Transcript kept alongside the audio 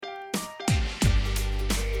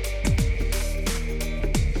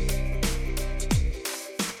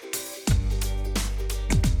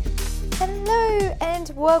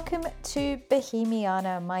welcome to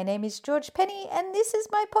Bohemiana. My name is George Penny, and this is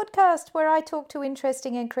my podcast where I talk to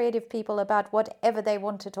interesting and creative people about whatever they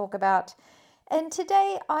want to talk about. And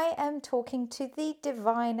today I am talking to the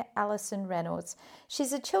divine Alison Reynolds.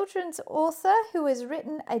 She's a children's author who has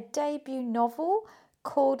written a debut novel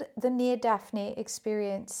called The Near Daphne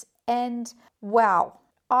Experience. And wow,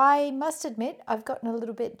 I must admit I've gotten a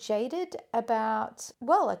little bit jaded about,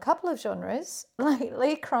 well, a couple of genres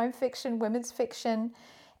lately: crime fiction, women's fiction,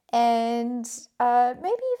 and maybe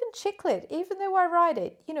even chick lit, even though I write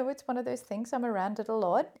it. You know, it's one of those things, I'm around it a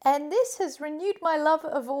lot. And this has renewed my love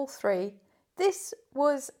of all three. This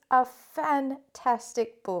was a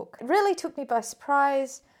fantastic book. It really took me by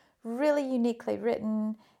surprise, really uniquely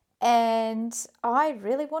written, and I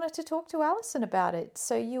really wanted to talk to Alison about it.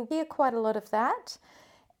 So you'll hear quite a lot of that.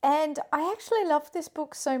 And I actually love this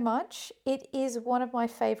book so much. It is one of my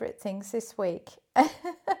favorite things this week,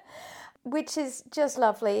 which is just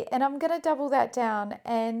lovely. And I'm going to double that down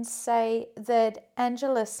and say that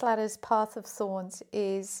Angela Slatter's Path of Thorns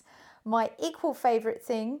is my equal favorite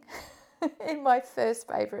thing in my first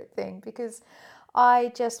favorite thing, because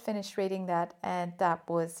I just finished reading that and that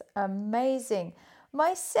was amazing.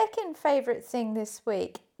 My second favorite thing this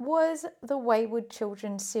week was the Wayward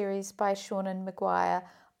Children series by Seanan McGuire.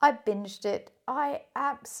 I binged it. I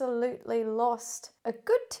absolutely lost a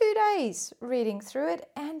good 2 days reading through it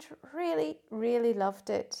and really, really loved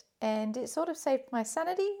it. And it sort of saved my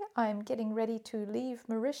sanity. I'm getting ready to leave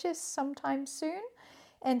Mauritius sometime soon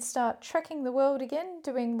and start trekking the world again,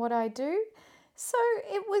 doing what I do. So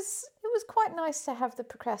it was quite nice to have the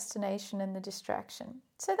procrastination and the distraction.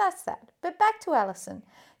 So that's that. But back to Alison.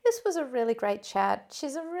 This was a really great chat.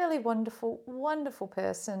 She's a really wonderful, wonderful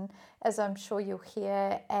person, as I'm sure you'll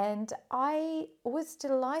hear. And I was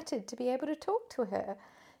delighted to be able to talk to her.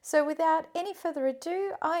 So without any further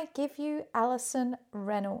ado, I give you Alison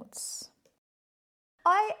Reynolds.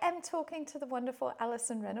 I am talking to the wonderful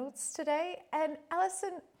Alison Reynolds today. And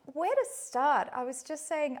Alison, where to start? I was just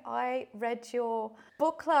saying I read your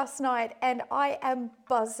book last night and I am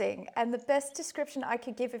buzzing. And the best description I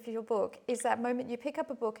could give of your book is that moment you pick up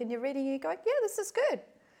a book and you're reading and you're going, yeah, this is good.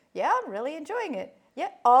 Yeah, I'm really enjoying it. Yeah.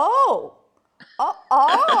 Oh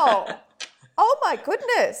my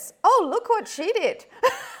goodness. Oh, look what she did.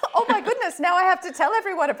 Oh my goodness, now I have to tell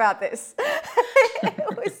everyone about this.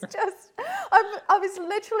 It was just, I was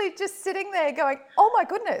literally just sitting there going, oh my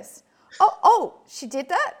goodness. Oh, she did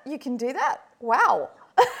that? You can do that? Wow.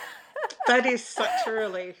 That is such a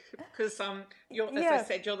relief because, I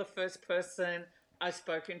said, you're the first person I've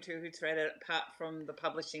spoken to who's read it, apart from the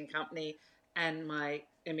publishing company and my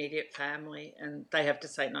immediate family, and they have to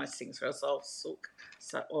say nice things for us all.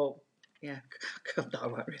 No, I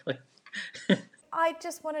won't really. I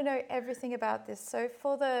just want to know everything about this. So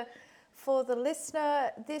for the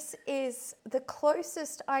listener, this is the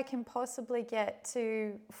closest I can possibly get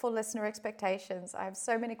to for listener expectations. I have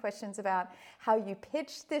so many questions about how you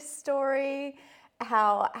pitched this story,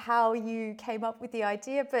 how you came up with the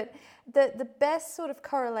idea, but the best sort of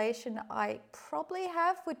correlation I probably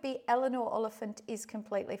have would be Eleanor Oliphant is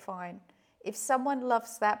Completely Fine. If someone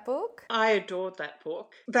loves that book. I adored that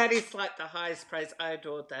book. That is like the highest praise. I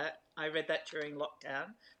adored that. I read that during lockdown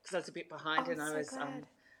because I was a bit behind and I was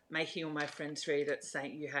making all my friends read it,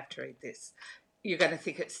 saying, you have to read this. You're going to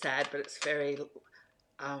think it's sad, but it's very...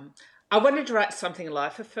 I wanted to write something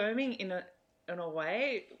life-affirming in a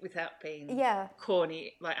way without being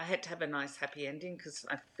corny. Like, I had to have a nice, happy ending because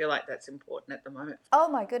I feel like that's important at the moment. Oh,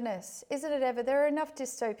 my goodness. Isn't it ever? There are enough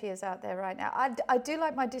dystopias out there right now. I do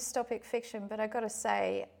like my dystopic fiction, but I got to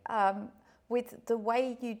say, with the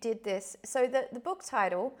way you did this, so the book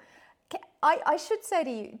title... I should say to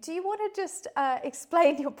you, do you want to just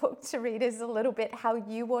explain your book to readers a little bit, how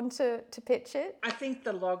you want to pitch it? I think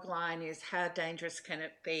the log line is, how dangerous can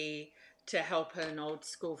it be to help an old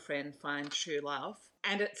school friend find true love?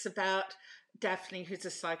 And it's about Daphne, who's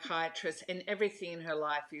a psychiatrist, and everything in her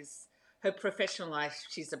life is, her professional life,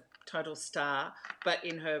 she's a total star, but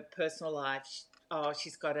in her personal life,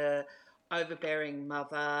 she's got a overbearing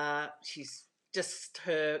mother,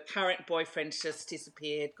 her current boyfriend's just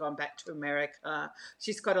disappeared, gone back to America.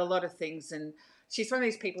 She's got a lot of things, and she's one of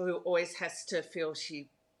these people who always has to feel she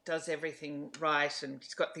does everything right and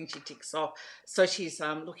she's got things she ticks off. So she's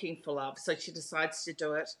looking for love. So she decides to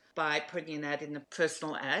do it by putting an ad in the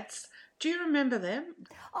personal ads. Do you remember them?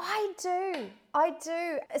 I do.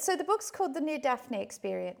 So the book's called The Near Daphne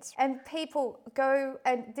Experience, and people go,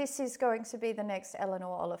 and this is going to be the next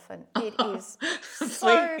Eleanor Oliphant. It is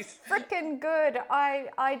so freaking good.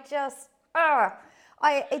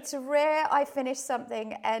 It's rare I finish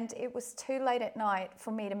something and it was too late at night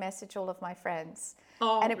for me to message all of my friends.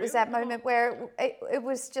 Oh, And it was really? that moment where it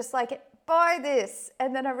was just like, buy this.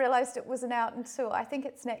 And then I realized it wasn't out until, I think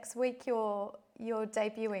it's next week you're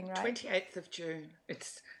debuting, right? 28th of June.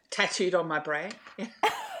 It's tattooed on my brain. Yeah.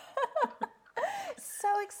 So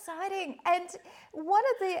exciting. And one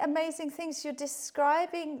of the amazing things, you're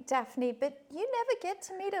describing Daphne, but you never get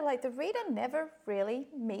to meet her. Like, the reader never really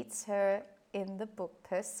meets her in the book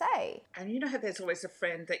per se. And you know how there's always a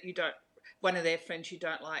friend that you don't, one of their friends you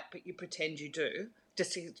don't like, but you pretend you do,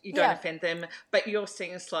 just so you don't offend them, but you're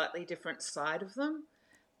seeing a slightly different side of them.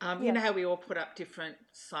 You know how we all put up different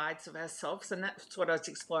sides of ourselves, and that's what I was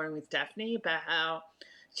exploring with Daphne, about how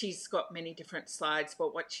she's got many different sides,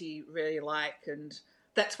 but what she really like, and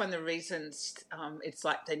that's one of the reasons it's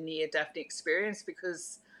like the Near Daphne Experience,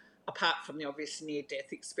 because apart from the obvious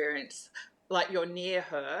near-death experience, like, you're near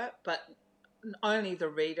her, but only the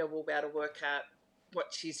reader will be able to work out what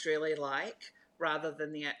she's really like, rather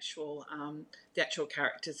than the actual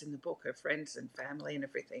characters in the book, her friends and family and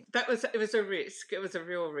everything. It was a risk. It was a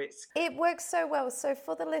real risk. It works so well. So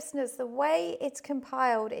for the listeners, the way it's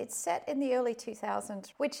compiled, it's set in the early 2000s,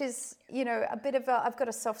 which is, a bit of I've got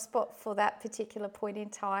a soft spot for that particular point in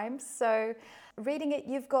time. So reading it,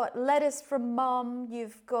 you've got letters from mum,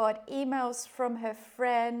 you've got emails from her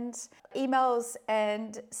friend, emails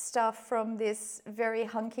and stuff from this very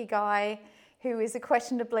hunky guy who is a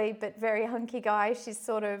questionably but very hunky guy she's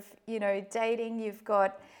sort of, dating. You've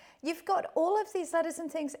got all of these letters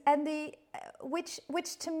and things, and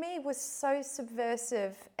which to me was so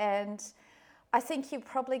subversive. And I think you're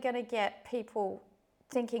probably going to get people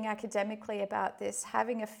thinking academically about this,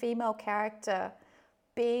 having a female character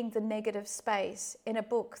being the negative space in a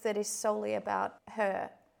book that is solely about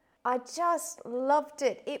her. I just loved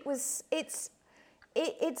it. It's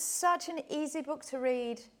such an easy book to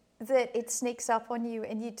read that it sneaks up on you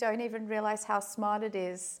and you don't even realize how smart it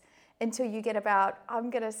is until you get about,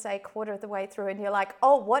 I'm going to say, quarter of the way through, and you're like,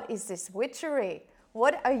 oh, what is this witchery?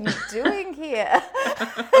 What are you doing here?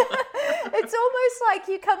 It's almost like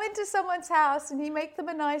you come into someone's house and you make them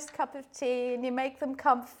a nice cup of tea and you make them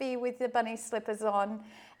comfy with the bunny slippers on,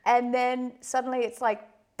 and then suddenly it's like,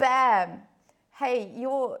 bam, hey,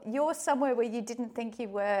 you're somewhere where you didn't think you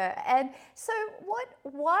were. And so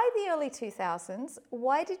why the early 2000s?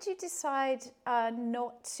 Why did you decide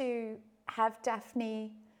not to have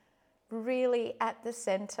Daphne really at the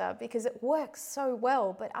center? Because it works so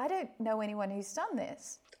well, but I don't know anyone who's done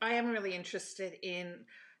this. I am really interested in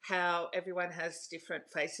how everyone has different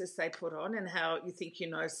faces they put on, and how you think you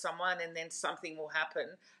know someone and then something will happen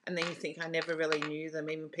and then you think, I never really knew them,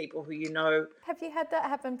 even people who you know. Have you had that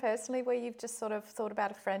happen personally, where you've just sort of thought about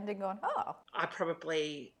a friend and gone, oh? I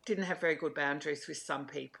probably didn't have very good boundaries with some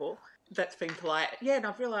people. That's been polite. Yeah, and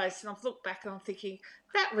I've realised, and I've looked back and I'm thinking,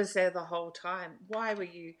 that was there the whole time. Why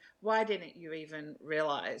didn't you even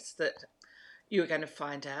realise that you were going to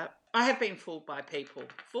find out? I have been fooled by people.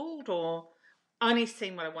 Fooled, or only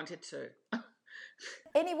seen what I wanted to.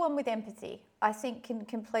 Anyone with empathy, I think, can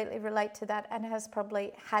completely relate to that and has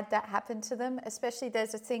probably had that happen to them. Especially,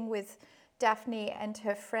 there's a thing with Daphne and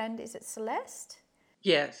her friend, is it Celeste?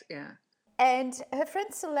 Yes, yeah. And her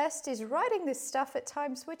friend Celeste is writing this stuff at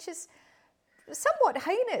times, which is somewhat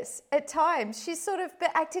heinous at times. She's sort of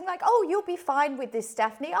acting like, oh, you'll be fine with this,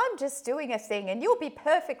 Daphne. I'm just doing a thing and you'll be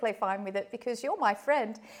perfectly fine with it because you're my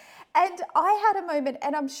friend. And I had a moment,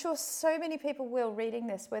 and I'm sure so many people will reading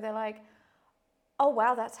this, where they're like, oh,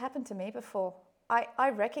 wow, that's happened to me before. I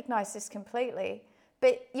recognize this completely.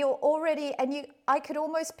 But you're already, and I could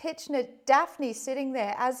almost picture Daphne sitting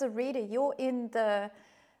there as a reader. You're in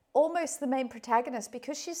almost the main protagonist,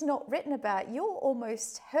 because she's not written about. You're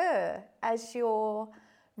almost her as you're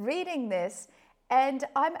reading this. And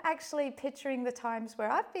I'm actually picturing the times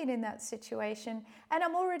where I've been in that situation, and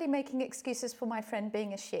I'm already making excuses for my friend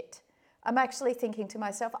being a shit. I'm actually thinking to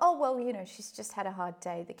myself, oh, well, she's just had a hard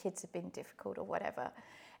day. The kids have been difficult or whatever.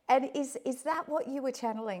 And is that what you were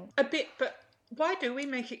channeling? A bit, but why do we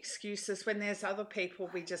make excuses when there's other people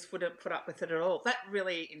we just wouldn't put up with it at all? That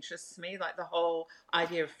really interests me, like the whole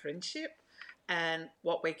idea of friendship and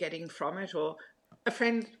what we're getting from it. Or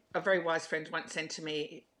a very wise friend once said to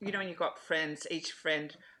me, when you've got friends, each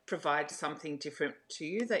friend provides something different to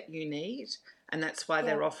you that you need, and that's why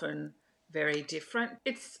they're often very different.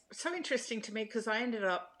 It's so interesting to me, because I ended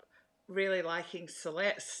up really liking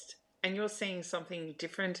Celeste, and you're seeing something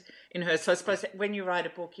different in her. So I suppose when you write a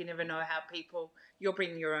book, you never know how you're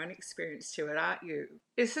bringing your own experience to it, aren't you?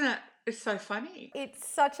 Isn't it? It's so funny.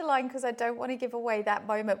 It's such a line, because I don't want to give away that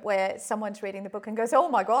moment where someone's reading the book and goes, oh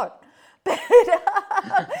my God,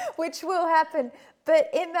 which will happen. But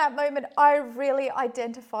in that moment, I really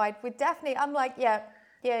identified with Daphne. I'm like, yeah,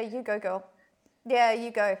 you go, girl. Yeah,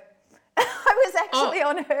 you go. I was actually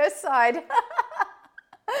on her side.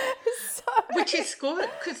 So... Which is good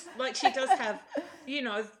because, like, she does have, you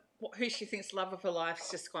know, who she thinks love of her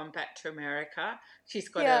life's just gone back to America. She's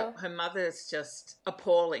got her mother's just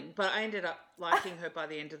appalling, but I ended up liking her by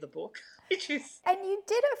the end of the book, which is... And you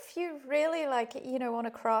did a few really, like, you know, on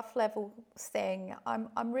a craft level thing.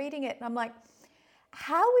 I'm reading it and I'm like,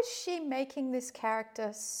 how is she making this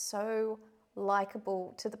character so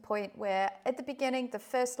likable to the point where at the beginning, the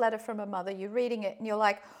first letter from her mother, you're reading it and you're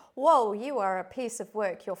like, whoa, you are a piece of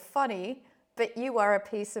work. You're funny, but you are a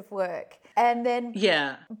piece of work. And then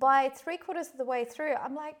by 3/4 of the way through,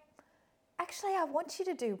 I'm like, actually, I want you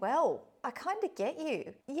to do well. I kind of get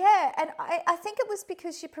you. Yeah, and I think it was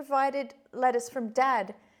because you provided letters from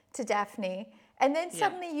Dad to Daphne, and then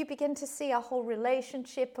suddenly you begin to see a whole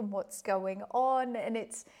relationship and what's going on, and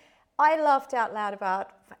I laughed out loud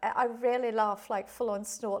I really laughed, like full-on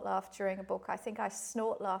snort laugh during a book. I think I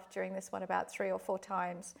snort laughed during this one about 3 or 4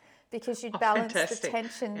 times because you'd balanced the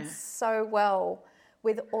tension so well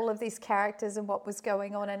with all of these characters and what was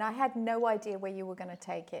going on, and I had no idea where you were going to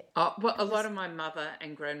take it. Oh, well, a lot of my mother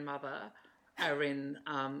and grandmother are in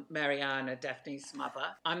Mariana, Daphne's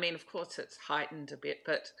mother. I mean, of course, it's heightened a bit,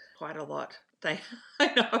 but quite a lot. I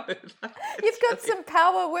know. You've got some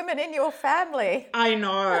power women in your family. I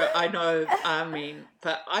know. I mean,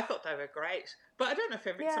 but I thought they were great. But I don't know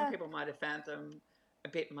if some people might have found them a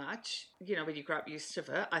bit much. You know, when you grow up used to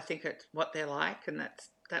it, I think it's what they're like, and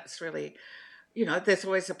that's really... You know, there's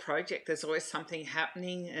always a project, there's always something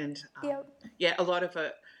happening, and a lot of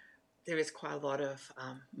it, there is quite a lot of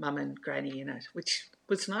mum and granny in it, which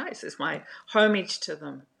was nice. It's my homage to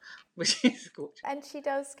them, which is good. And she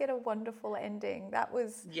does get a wonderful ending. That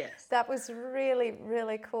was really,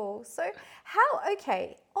 really cool. So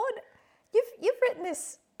you've written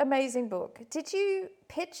this amazing book. Did you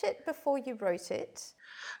pitch it before you wrote it?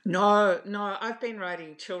 No, I've been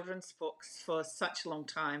writing children's books for such a long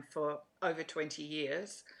time, for over 20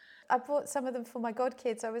 years. I bought some of them for my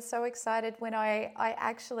godkids. I was so excited when I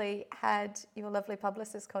actually had your lovely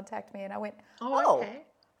publicist contact me, and I went, oh,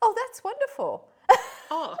 that's wonderful.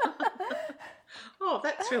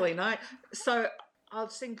 That's really nice. So I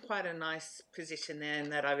was in quite a nice position there in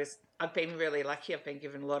that I've been really lucky. I've been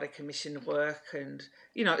given a lot of commissioned work, and,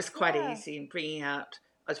 you know, it was quite easy in bringing out.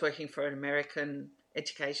 I was working for an American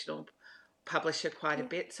educational publisher quite a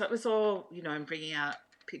bit. So it was all, you know, in bringing out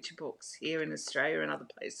picture books here in Australia and other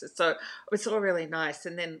places. So it was all really nice.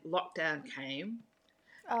 And then lockdown came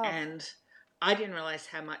and I didn't realise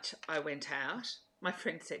how much I went out. My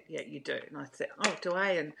friend said, yeah, you do. And I said, oh, do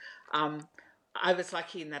I? And I was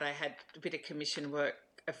lucky in that I had a bit of commission work,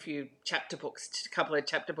 a couple of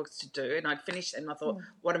chapter books to do, and I'd finished them. I thought,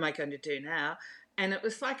 what am I going to do now? And it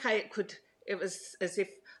was like it was as if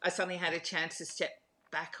I suddenly had a chance to step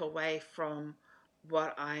back away from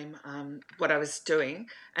what I was doing,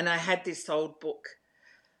 and I had this old book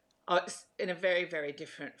in a very, very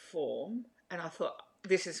different form, and I thought,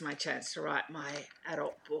 this is my chance to write my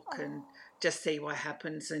adult book and just see what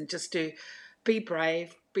happens, and just to be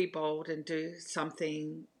brave, be bold, and do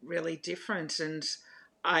something really different. And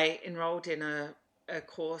I enrolled in a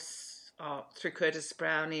course through Curtis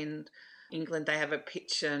Brown in England. They have a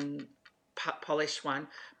pitch and polish one,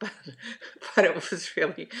 but it was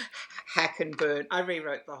really hack and burn. I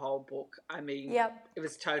rewrote the whole book. I mean, it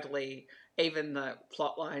was totally, even the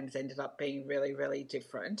plot lines ended up being really, really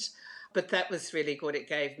different. But that was really good. It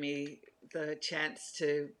gave me the chance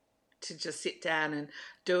to just sit down and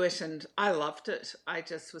do it, and I loved it. I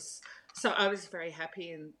was very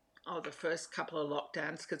happy in the first couple of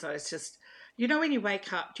lockdowns, because I was just, you know, when you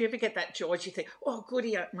wake up, do you ever get that joy? You think, oh,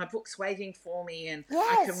 goody, my book's waiting for me, and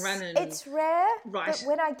I can run and... It's rare, but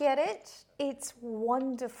when I get it, it's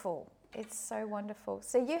wonderful. It's so wonderful.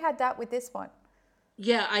 So you had that with this one?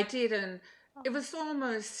 Yeah, I did, and it was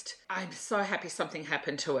almost... I'm so happy something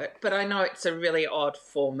happened to it, but I know it's a really odd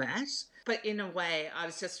format. But in a way, I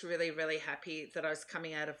was just really, really happy that I was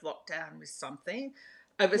coming out of lockdown with something.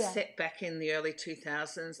 I was set back in the early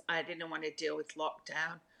 2000s. I didn't want to deal with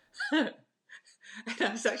lockdown. And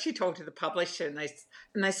I was actually talking to the publisher, and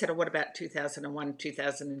they said, oh, what about 2001,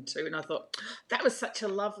 2002? And I thought, that was such a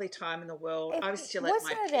lovely time in the world. I was still at my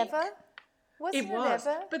peak. Wasn't it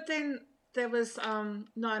ever? But then there was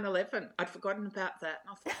 9/11. I'd forgotten about that.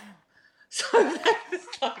 And I thought, so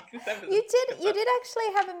you did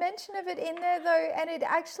actually have a mention of it in there, though, and it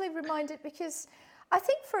actually reminded, because I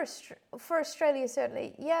think for Australia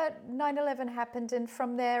certainly, 9/11 happened, and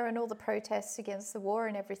from there, and all the protests against the war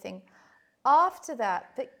and everything after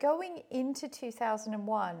that, but going into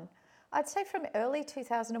 2001, I'd say from early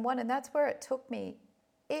 2001, and that's where it took me.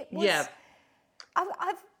 It was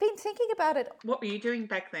I've been thinking about it. What were you doing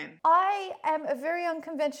back then? I am a very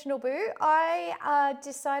unconventional boo. I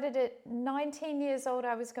decided at 19 years old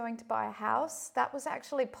I was going to buy a house. That was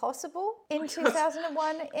actually possible in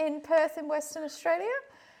 2001 in Perth in Western Australia.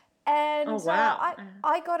 And Oh, wow.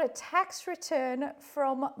 I got a tax return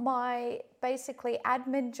from my basically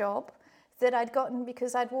admin job that I'd gotten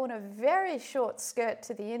because I'd worn a very short skirt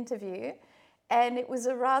to the interview, and it was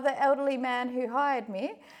a rather elderly man who hired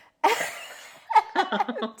me.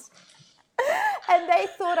 And they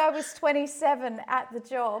thought I was 27 at the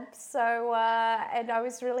job, so and I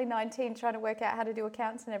was really 19 trying to work out how to do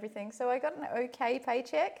accounts and everything. So I got an okay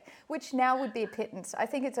paycheck, which now would be a pittance. I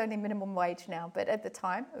think it's only minimum wage now, but at the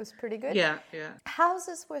time it was pretty good. Yeah.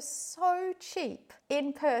 Houses were so cheap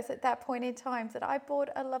in Perth at that point in time that I bought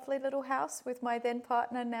a lovely little house with my then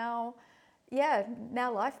partner, now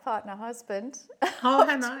life partner, husband. Oh,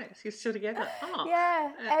 how nice. You're still together. Oh.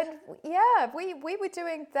 Yeah, and we were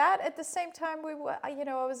doing that. At the same time, we were, I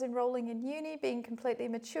was enrolling in uni, being completely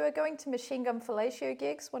mature, going to Machine Gun Fellatio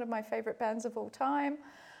gigs, one of my favourite bands of all time.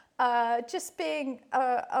 Just being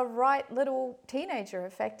a right little teenager,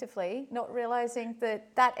 effectively, not realising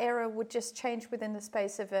that era would just change within the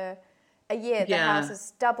space of a year. The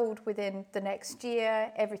houses doubled within the next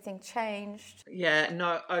year. Everything changed. Yeah,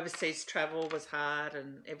 no, overseas travel was hard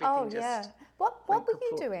and everything. Oh, yeah. What were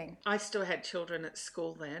you doing? I still had children at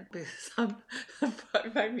school then because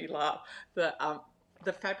it made me laugh.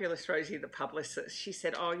 The fabulous Rosie, the publicist, she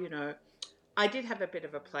said, I did have a bit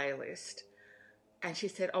of a playlist. And she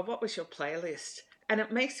said, what was your playlist? And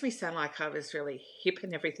it makes me sound like I was really hip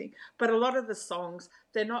and everything. But a lot of the songs,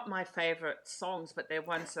 they're not my favourite songs, but they're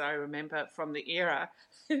ones that I remember from the era.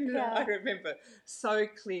 Yeah. I remember so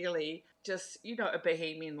clearly just, a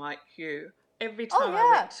bohemian like you. Every time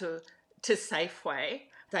I went to Safeway,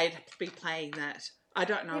 they'd be playing that. I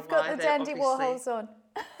don't know why. You've got the Dandy Warhols on.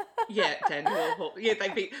 Yeah, Dandy Warhol. Yeah,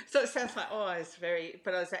 they'd be. So it sounds like, it's very.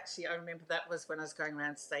 But I remember that was when I was going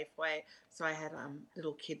around Safeway. So I had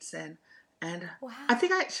little kids then. And wow. I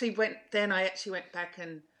think I actually went back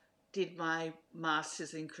and did my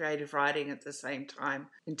master's in creative writing at the same time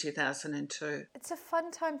in 2002. It's a fun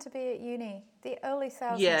time to be at uni. The early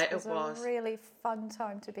thousands was a really fun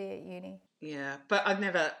time to be at uni. Yeah, but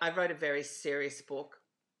I wrote a very serious book,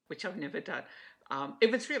 which I've never done.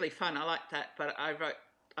 It was really fun. I liked that, but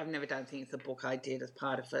I've never done things. The book I did as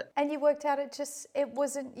part of it. And you worked out it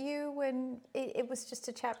wasn't you when it was just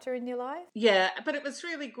a chapter in your life? Yeah, but it was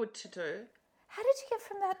really good to do. How did you get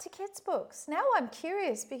from that to kids' books? Now I'm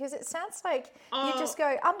curious because it sounds like you just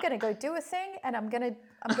go, I'm going to go do a thing and I'm going to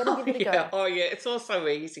give it a go. Oh, yeah. It's all so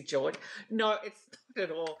easy, George. No, it's not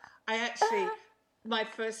at all. I actually, my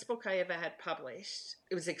first book I ever had published,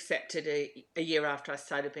 it was accepted a year after I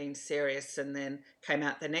started being serious and then came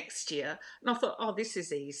out the next year. And I thought, this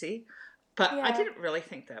is easy. But I didn't really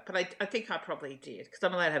think that. But I think I probably did because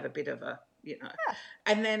I'm allowed to have a bit of a,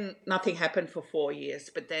 And then nothing happened for 4 years.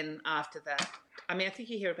 But then after that, I think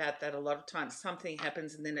you hear about that a lot of times. Something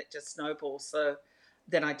happens and then it just snowballs. So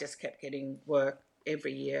then I just kept getting work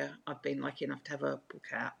every year. I've been lucky enough to have a book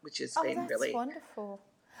out, which has been really wonderful.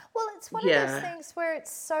 Well, it's one of those things where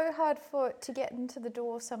it's so hard to get into the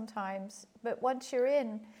door sometimes. But once you're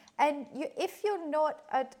in, and if you're not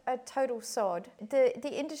a total sod,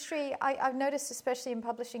 the industry, I've noticed, especially in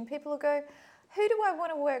publishing, people will go, who do I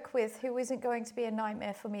want to work with who isn't going to be a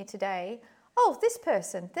nightmare for me today? Oh, this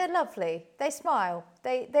person, they're lovely, they smile,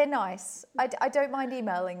 they're nice, I don't mind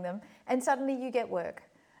emailing them, and suddenly you get work.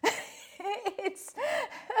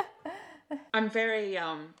 I'm very,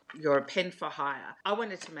 you're a pen for hire. I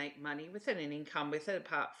wanted to make money with it and income with it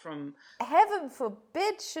apart from... Heaven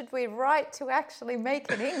forbid should we write to actually make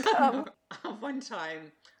an income. One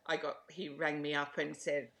time he rang me up and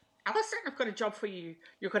said, Alison, I've got a job for you.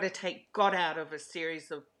 You've got to take God out of a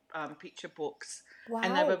series of picture books. Wow.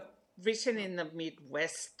 And they were written in the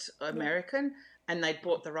Midwest American and they'd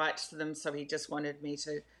bought the rights to them, so he just wanted me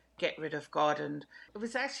to get rid of God. And it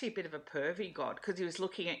was actually a bit of a pervy God because he was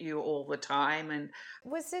looking at you all the time. And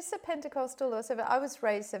was this a Pentecostal or something? I was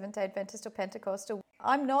raised Seventh-day Adventist or Pentecostal.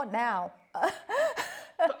 I'm not now.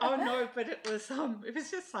 But it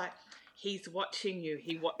was just like, he's watching you.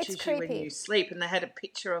 He watches you when you sleep. And they had a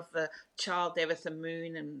picture of the child there with the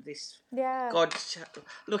moon and this God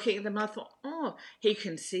looking at them. I thought, he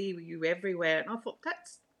can see you everywhere. And I thought,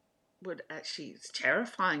 it's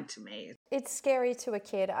terrifying to me. It's scary to a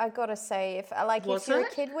kid, I gotta say. If you're a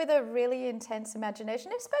kid with a really intense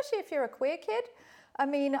imagination, especially if you're a queer kid, I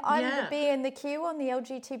mean, I'm the Yeah. B and the Q on the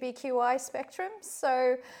LGBTQI spectrum.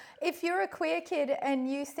 So if you're a queer kid and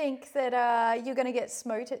you think that you're going to get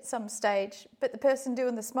smote at some stage, but the person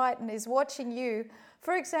doing the smiting is watching you,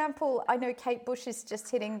 for example, I know Kate Bush is just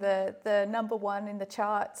hitting the #1 in the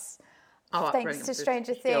charts thanks to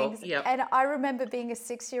Stranger Things. Yep. And I remember being a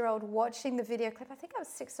 6-year-old watching the video clip. I think I was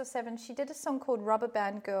 6 or 7. She did a song called Rubber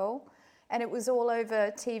Band Girl, and it was all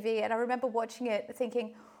over TV. And I remember watching it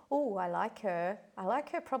thinking, oh, I like her. I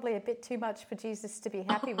like her probably a bit too much for Jesus to be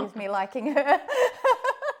happy with me liking her.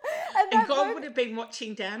 And God would have been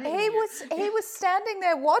watching down at you. He was standing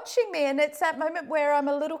there watching me, and it's that moment where I'm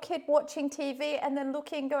a little kid watching TV and then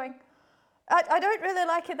looking, going, I don't really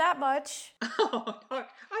like it that much. Oh, no, I know.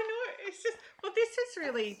 It's just, well, this is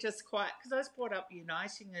really just quite, because I was brought up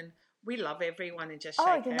uniting, and we love everyone and just shake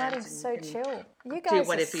hands. Oh, uniting's so chill. You guys do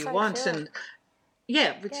whatever you want, chill. and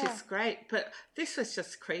which is great. But this was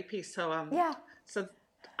just creepy. So so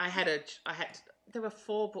there were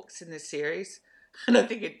 4 books in the series. And I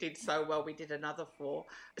think it did so well. We did another 4.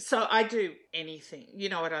 So I do anything. You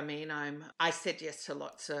know what I mean? I said yes to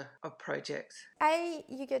lots of projects. A,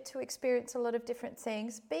 you get to experience a lot of different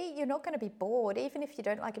things. B, you're not going to be bored. Even if you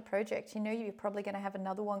don't like a project, you know you're probably going to have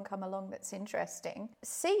another one come along that's interesting.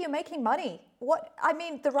 C, you're making money.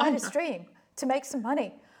 The writer's dream, to make some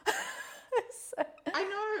money. I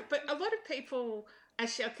know, but a lot of people...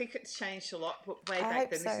 Actually, I think it's changed a lot. But way back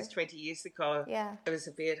then, this is 20 years ago. Yeah. It was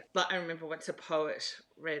a bit... Like, I remember once a poet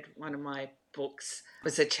read one of my books. It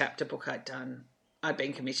was a chapter book I'd done. I'd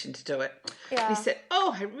been commissioned to do it. Yeah. And he said,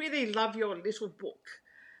 oh, I really love your little book.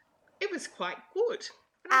 It was quite good.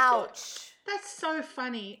 And I thought, that's so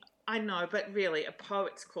funny. I know, but really, a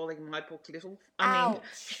poet's calling my book little. I mean,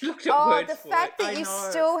 he looked at words for it. The fact that you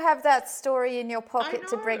still have that story in your pocket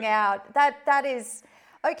to bring out, that is...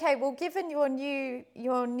 Okay, well, given your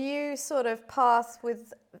new sort of path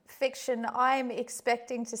with fiction, I'm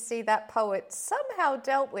expecting to see that poet somehow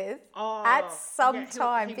dealt with at some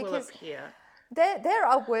time, because there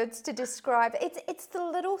are words to describe. It's the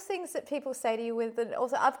little things that people say to you with it.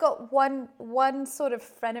 Also, I've got one sort of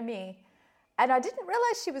frenemy, and I didn't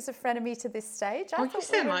realise she was a frenemy to this stage. I thought you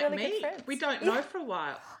sound we were like really me. good friends. We don't know for a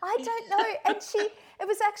while. I don't know, and it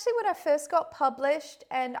was actually when I first got published,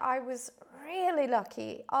 and I was really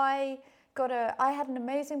lucky. I had an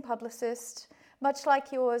amazing publicist, much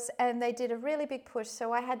like yours, and they did a really big push.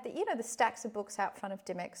 So I had the stacks of books out front of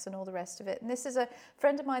Dimex and all the rest of it. And this is a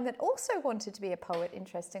friend of mine that also wanted to be a poet,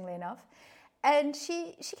 interestingly enough. And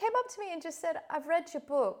she came up to me and just said, I've read your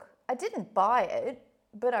book. I didn't buy it,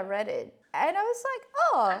 but I read it. And I was like,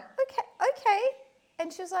 oh, okay.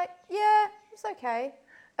 And she was like, yeah, it's okay.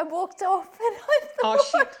 And walked off. And I thought...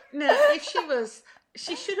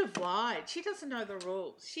 She should have lied. She doesn't know the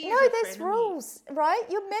rules. There's rules, right?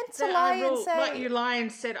 You're meant to lie and say... Like you lie and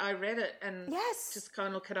said, I read it, and just go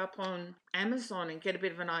and look it up on Amazon and get a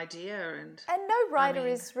bit of an idea. And no writer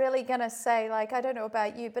is really going to say, like, I don't know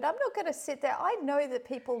about you, but I'm not going to sit there. I know that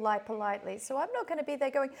people lie politely, so I'm not going to be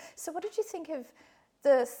there going, so what did you think of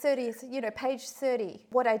the 30th, page 30,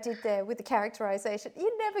 what I did there with the characterization?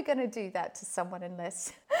 You're never going to do that to someone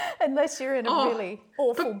unless you're in a really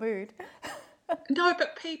awful mood. No,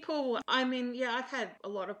 but people, I've had a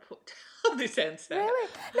lot of put down this answer. Really?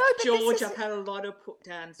 No, but George, I've had a lot of put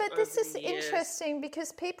downs. But this is interesting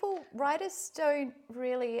because writers don't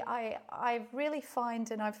really, I really find,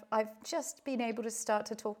 and I've just been able to start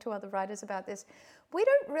to talk to other writers about this, we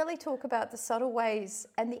don't really talk about the subtle ways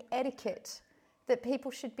and the etiquette that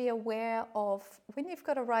people should be aware of when you've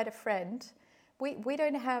got to write a friend. We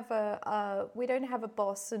don't have a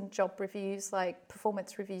boss and job reviews, like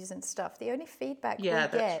performance reviews and stuff. The only feedback we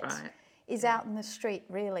get is out in the street,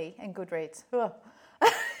 really, and Goodreads.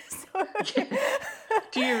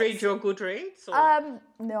 Do you read your Goodreads? Or?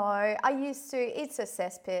 No, I used to. It's a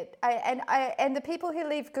cesspit. And the people who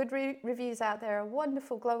leave good reviews out there are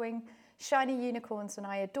wonderful, glowing, shiny unicorns, and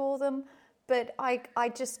I adore them. But I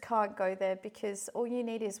just can't go there because all you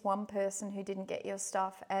need is one person who didn't get your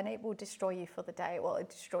stuff and it will destroy you for the day. Well, it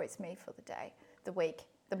destroys me for the day, the week,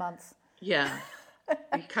 the month. Yeah.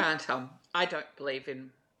 You can't. I don't believe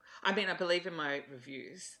in... I believe in my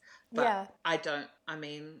reviews, but I don't...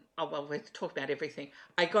 we're talking about everything.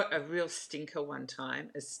 I got a real stinker one time,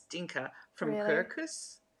 from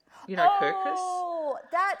Kirkus. You know Kirkus? Oh,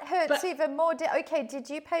 that hurts even more. Okay, did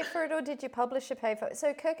you pay for it or did your publisher pay for it?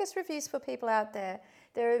 So Kirkus Reviews, for people out there,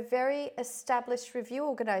 they're a very established review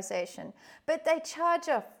organisation, but they charge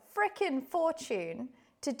a frickin' fortune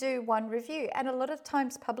to do one review. And a lot of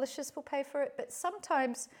times publishers will pay for it, but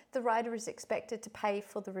sometimes the writer is expected to pay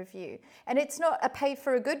for the review. And it's not a pay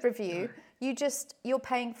for a good review. No. You're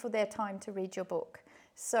paying for their time to read your book.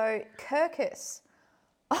 So Kirkus.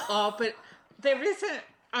 Oh, but there isn't.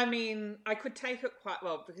 I mean, I could take it quite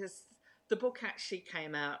well because the book actually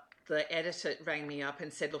came out. The editor rang me up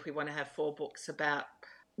and said, "Look, we want to have 4 books about.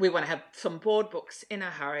 We want to have some board books in a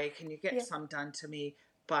hurry. Can you get some done to me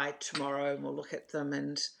by tomorrow? And we'll look at them."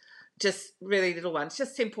 And just really little ones,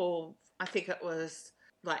 just simple. I think it was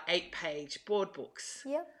like 8-page board books.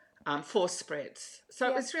 Yep. 4 spreads. So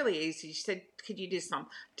it was really easy. She said, "Could you do some?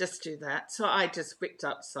 Just do that." So I just whipped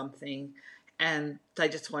up something, and they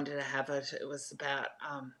just wanted to have it. It was about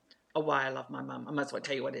Why I Love My Mum. I might as well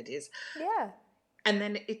tell you what it is. Yeah. And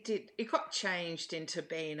then it got changed into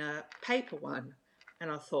being a paper one.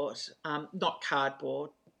 And I thought, not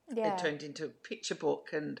cardboard. Yeah. It turned into a picture book,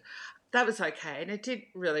 and that was okay. And it did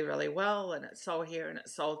really, really well, and it sold here and it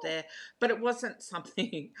sold there. But it wasn't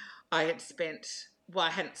something I had spent... Well,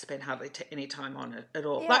 I hadn't spent hardly any time on it at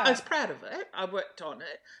all. Yeah. Like, I was proud of it. I worked on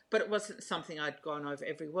it, but it wasn't something I'd gone over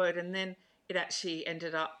every word. And then it actually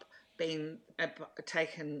ended up being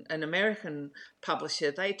taken, an American publisher,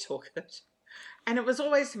 they took it. And it was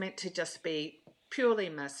always meant to just be purely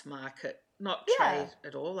mass market, not trade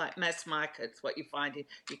at all. Like mass market's what you find in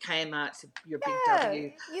your Kmart's, your Big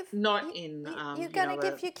W, not in... You're going to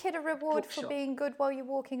give your kid a reward for being good while you're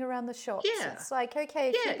walking around the shops. Yeah. It's like, okay,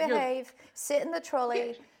 if you behave, sit in the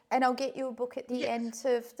trolley, and I'll get you a book at the end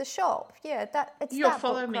of the shop. Yeah, You'll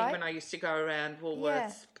follow book, me right? when I used to go around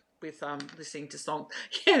Woolworths with listening to songs.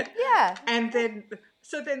 Yeah. And then...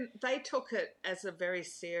 So then they took it as a very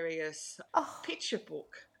serious picture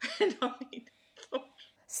book. And I mean...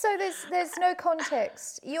 So there's no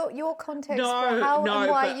context. Your context for how and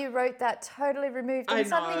why you wrote that totally removed, and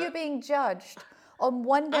suddenly you're being judged on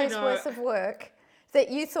one day's worth of work that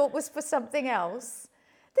you thought was for something else.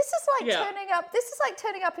 This is like turning up. This is like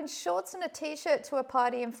turning up in shorts and a t-shirt to a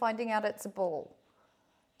party and finding out it's a ball,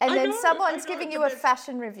 and then someone's giving you a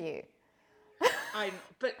fashion review.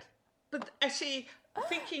 But actually,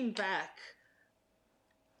 thinking back,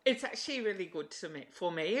 it's actually really good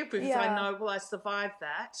for me because I know, well, I survived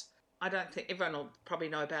that. I don't think everyone will probably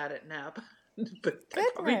know about it now, but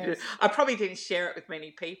I probably didn't share it with many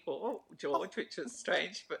people, George, which was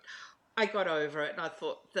strange, but I got over it, and I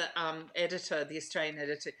thought the editor, the Australian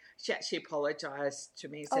editor, she actually apologised to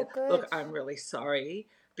me and said, "Look, I'm really sorry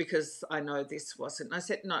because I know this wasn't." And I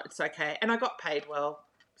said, "No, it's okay," and I got paid well,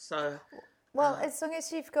 so... Well, as long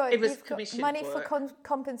as you've got money for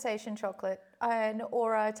compensation chocolate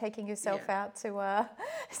or taking yourself out to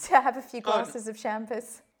have a few glasses of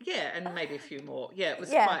champers. Yeah, and maybe a few more. Yeah, it was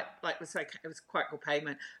quite it was quite good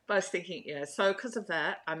payment. But I was thinking, so because of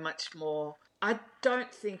that, I'm much more. I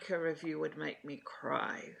don't think a review would make me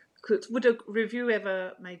cry. Would a review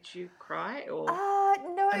ever made you cry? Or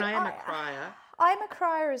no, and I am a crier. I'm a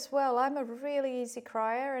crier as well. I'm a really easy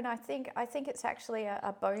crier, and I think it's actually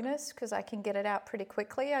a bonus because I can get it out pretty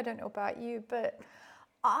quickly. I don't know about you, but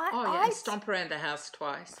I stomp around the house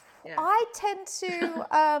twice. Yeah. I tend to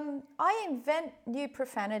I invent new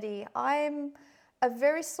profanity. I'm a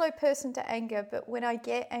very slow person to anger, but when I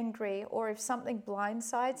get angry or if something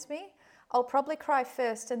blindsides me, I'll probably cry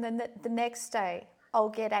first, and then the next day I'll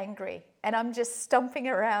get angry, and I'm just stomping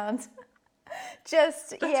around.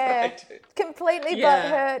 Completely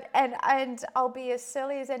butthurt, and I'll be as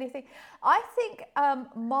silly as anything. I think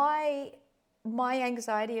my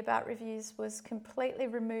anxiety about reviews was completely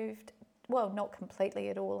removed. Well, not completely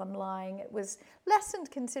at all, I'm lying. It was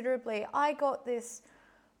lessened considerably. I got this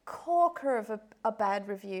corker of a bad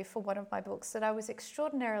review for one of my books that I was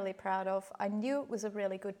extraordinarily proud of. I knew it was a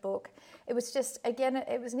really good book. It was just, again,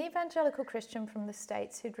 it was an evangelical Christian from the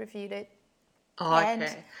States who'd reviewed it. And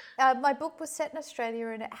my book was set in Australia,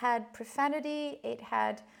 and it had profanity, it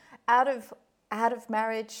had out of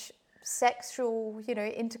marriage sexual,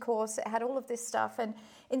 intercourse, it had all of this stuff. And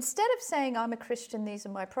instead of saying I'm a Christian, these are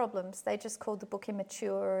my problems, they just called the book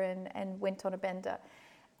immature and went on a bender.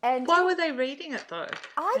 And why were they reading it though?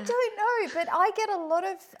 I don't know, but I get a lot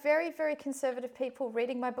of very, very conservative people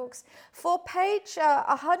reading my books. For page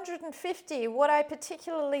 150, what I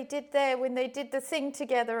particularly did there when they did the thing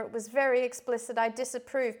together, it was very explicit, I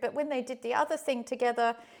disapproved. But when they did the other thing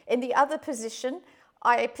together in the other position,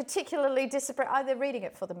 I particularly disapprove. They're reading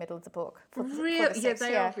it for the middle of the book. Really? Yeah,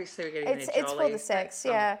 they obviously are getting their jolly. It's for the sex,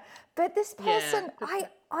 But this person,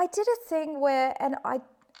 I did a thing where, and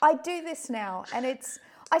I do this now, and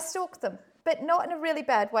I stalk them, but not in a really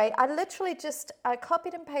bad way. I literally just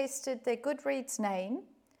copied and pasted their Goodreads name,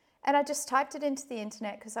 and I just typed it into the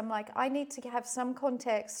internet because I'm like, I need to have some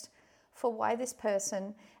context for why this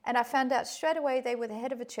person. And I found out straight away they were the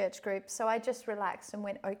head of a church group, so I just relaxed and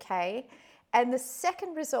went, okay. And the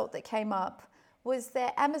second result that came up was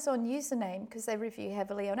their Amazon username, because they review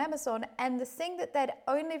heavily on Amazon, and the thing that they'd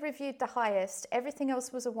only reviewed the highest, everything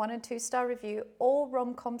else was a 1 and 2 star review, all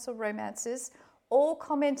rom-coms or romances, all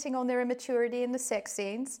commenting on their immaturity in the sex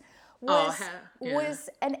scenes, was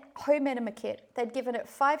an home enema kit. They'd given it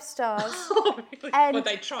 5 stars. Oh, really? And well,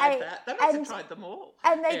 they tried that. They must have tried them all.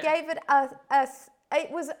 And they gave it it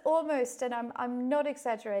was almost, and I'm not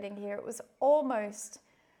exaggerating here, it was almost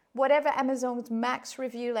whatever Amazon's max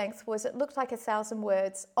review length was. It looked like 1,000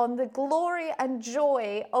 words on the glory and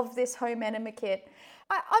joy of this home enema kit.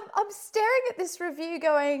 I'm staring at this review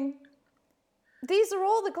going, these are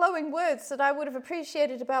all the glowing words that I would have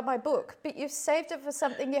appreciated about my book, but you've saved it for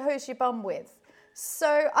something you hose your bum with.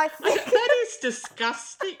 So I think... That is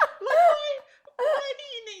disgusting. Why do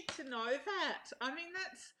you need to know that? I mean,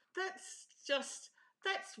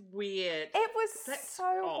 that's weird. It was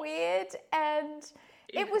so weird, and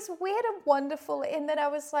it was weird and wonderful in that I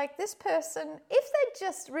was like, this person, if they'd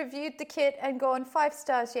just reviewed the kit and gone 5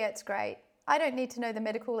 stars, yeah, it's great. I don't need to know the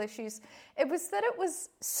medical issues. It was that it was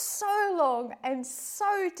so long and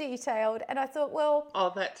so detailed. And I thought, well...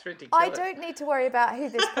 Oh, that's ridiculous. I don't need to worry about who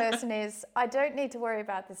this person is. I don't need to worry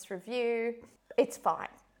about this review. It's fine.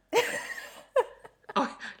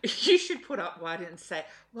 Oh, you should put up one and say,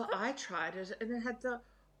 well, I tried it and it had the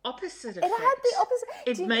opposite effect. It had the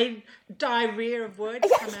opposite. It made diarrhea of words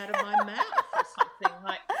come out of my mouth or something.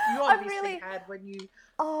 Like you obviously had when you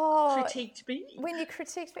critiqued me. When you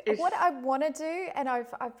critiqued me. What I want to do, and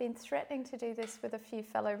I've been threatening to do this with a few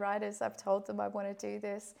fellow writers, I've told them I want to do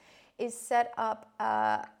this, is set up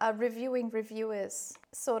a reviewing reviewers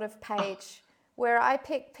sort of page where I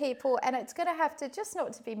pick people, and it's going to have to, just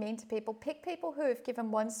not to be mean to people, pick people who have given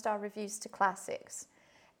 1-star reviews to classics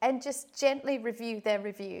and just gently review their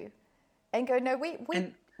review and go, no,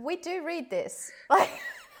 we do read this. Like,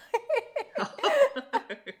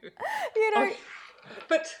 you know.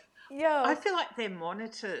 But I feel like they're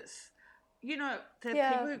monitors. You know,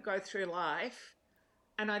 they're people who go through life,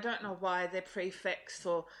 and I don't know why they're prefects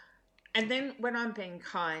or... And then when I'm being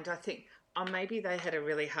kind, I think, maybe they had a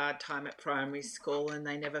really hard time at primary school and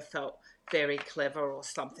they never felt very clever or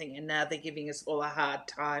something, and now they're giving us all a hard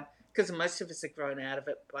time because most of us have grown out of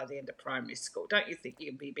it by the end of primary school. Don't you think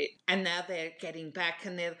you can be a bit? And now they're getting back,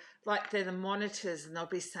 and they're the monitors, and they'll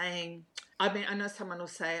be saying... I mean, I know someone will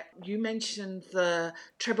say, you mentioned the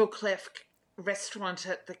Treble Clef restaurant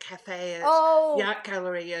at the cafe at the art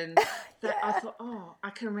gallery, and that I thought, I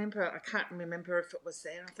can't remember if it was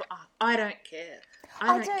there. And I thought, I don't care.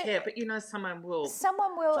 I don't care. But you know, someone will.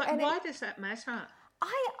 Someone will. Like, why does that matter?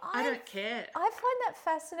 I don't care. I find that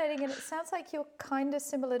fascinating, and it sounds like you're kind of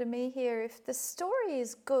similar to me here. If the story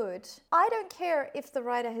is good, I don't care if the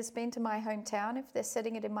writer has been to my hometown, if they're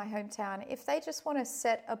setting it in my hometown. If they just want to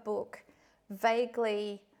set a book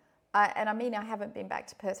vaguely, and I mean, I haven't been back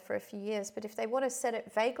to Perth for a few years, but if they want to set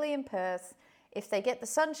it vaguely in Perth, if they get the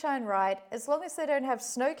sunshine right, as long as they don't have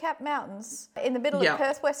snow-capped mountains in the middle of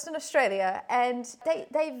Perth, Western Australia, and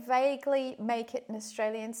they vaguely make it an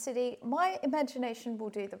Australian city, my imagination will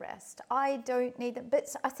do the rest. I don't need them.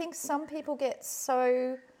 But I think some people get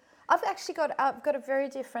so... I've got a very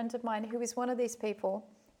dear friend of mine who is one of these people,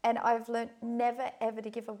 and I've learned never, ever to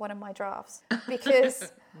give her one of my drafts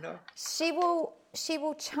because she will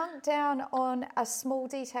chunk down on a small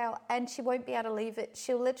detail and she won't be able to leave it.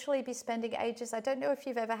 She'll literally be spending ages. I don't know if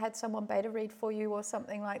you've ever had someone beta read for you or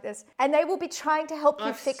something like this, and they will be trying to help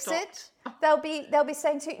you fix it. They'll be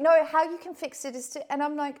saying to you, no, how you can fix it is to, and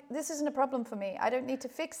I'm like, this isn't a problem for me. I don't need to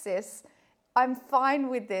fix this. I'm fine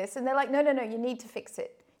with this. And they're like, no, you need to fix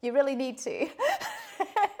it. You really need to.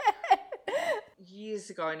 Years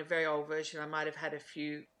ago, in a very old version, I might have had a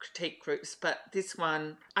few critique groups, but this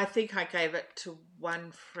one, I think I gave it to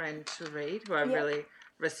one friend to read who I really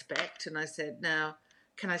respect, and I said, now,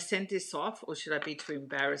 can I send this off or should I be too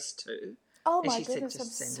embarrassed to? Oh my goodness, I'm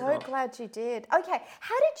so glad you did. Okay,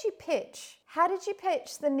 how did you pitch? How did you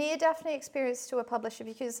pitch the Near Daphne Experience to a publisher?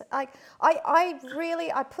 Because I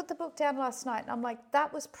put the book down last night and I'm like,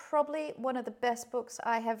 that was probably one of the best books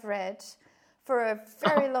I have read for a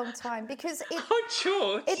very long time, because it... Oh,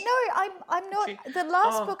 George. I'm not... The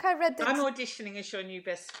last book I read... I'm auditioning as your new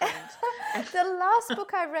best friend. The last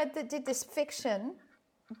book I read that did this fiction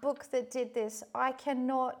book that did this, I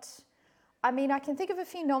cannot... I mean, I can think of a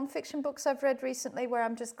few non-fiction books I've read recently where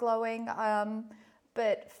I'm just glowing,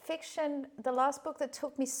 but fiction, the last book that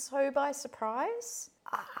took me so by surprise,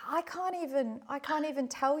 I can't even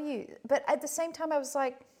tell you. But at the same time, I was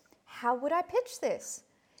like, how would I pitch this?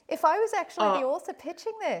 If I was actually the author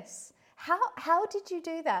pitching this, how did you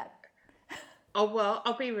do that? Oh, well,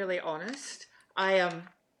 I'll be really honest.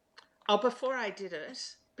 Before I did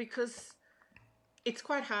it, because It's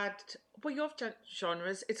quite hard. Well, you've done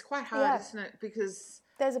genres. It's quite hard, Yeah. isn't it? Because,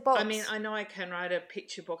 There's a box. I mean, I know I can write a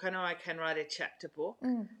picture book. I know I can write a chapter book.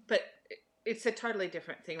 But it's a totally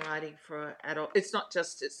different thing writing for an adult. It's not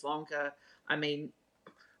just it's longer. I mean,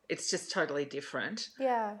 it's just totally different.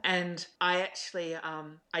 Yeah. And I actually,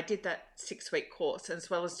 I did that 6-week course. And as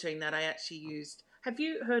well as doing that, I actually used, have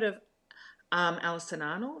you heard of Alison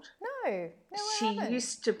Arnold? No, She I haven't.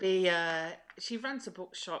 used to be, she runs a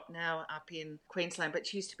bookshop now up in Queensland, but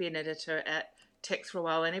she used to be an editor at Text for a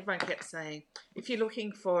while. And everyone kept saying, if you're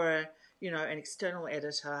looking for, an external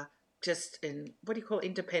editor, just in, what do you call it,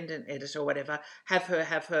 independent editor or whatever, have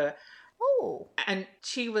her. Oh. And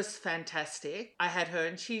she was fantastic. I had her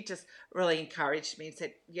and she just really encouraged me and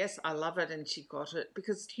said, yes, I love it. And she got it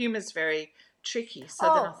because humour's very tricky. So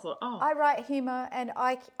then I thought, I write humour and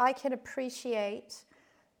I can appreciate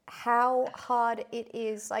how hard it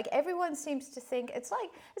is. Like everyone seems to think it's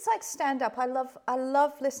like stand up. I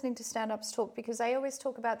love listening to stand ups talk because they always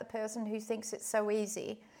talk about the person who thinks it's so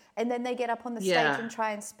easy and then they get up on the stage and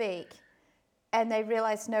try and speak and they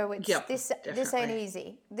realize no, it's this ain't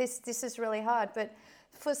easy. This is really hard. But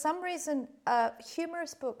for some reason,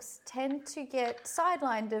 humorous books tend to get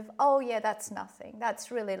sidelined of, oh yeah, that's nothing.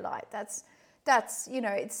 That's really light. That's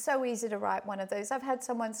it's so easy to write one of those. I've had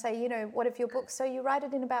someone say, what if your book? So you write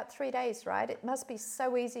it in about 3 days, right? It must be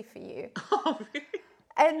so easy for you. Oh, really?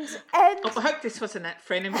 And I hope this wasn't that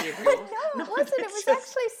frenemy of yours. No, it wasn't. It was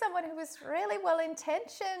actually someone who was really well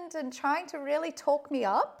intentioned and trying to really talk me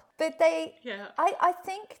up. But I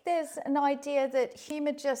think there's an idea that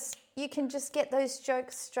humour you can just get those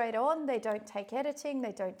jokes straight on. They don't take editing.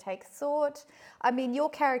 They don't take thought. I mean, your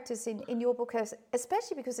characters in your book,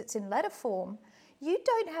 especially because it's in letter form, you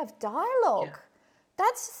don't have dialogue. Yeah.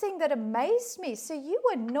 That's the thing that amazed me. So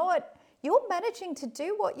you're managing to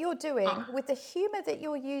do what you're doing with the humour that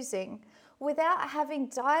you're using without having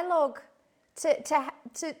dialogue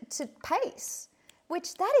to pace,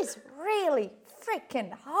 which that is really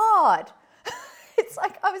freaking hard. It's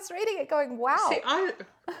like I was reading it going, wow. See,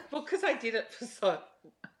 because I did it for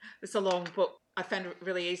it's a long book, I found it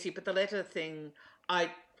really easy. But the letter thing, I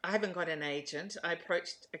haven't got an agent. I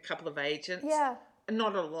approached a couple of agents. Yeah.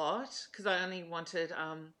 Not a lot, because I only wanted,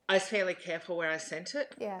 I was fairly careful where I sent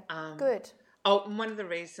it. Yeah, good. Oh, and one of the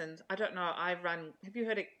reasons, I don't know, have you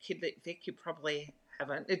heard of Kidlit Vic? You probably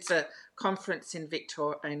haven't. It's a conference in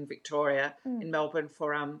Victoria, in Melbourne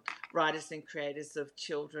for writers and creators of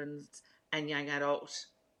children's and young adult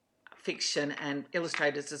fiction and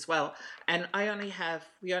illustrators as well. And we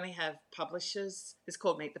only have publishers, it's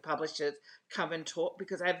called Meet the Publishers, come and talk,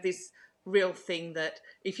 because I have this real thing that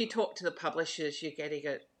if you talk to the publishers, you're getting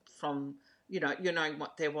it from, you're knowing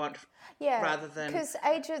what they want, rather than... Because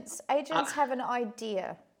agents have an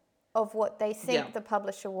idea of what they think the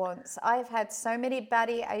publisher wants. I've had so many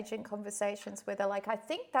batty agent conversations where they're like, I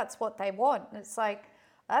think that's what they want. And it's like,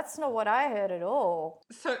 that's not what I heard at all.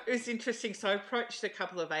 So it was interesting. So I approached a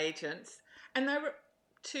couple of agents and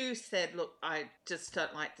two said, look, I just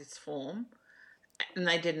don't like this form. And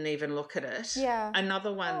they didn't even look at it. Yeah.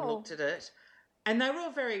 Another one looked at it. And they were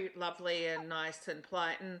all very lovely and nice and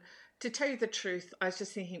polite. And to tell you the truth, I was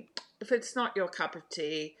just thinking, if it's not your cup of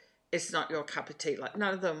tea, it's not your cup of tea. Like,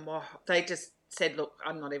 none of them were, they just said, look,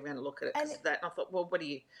 I'm not even going to look at it because of that. And I thought, well,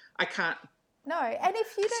 I can't. No, and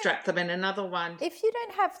if you don't strap them in another one. If you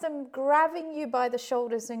don't have them grabbing you by the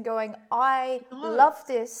shoulders and going, I love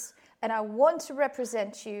this and I want to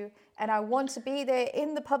represent you and I want to be there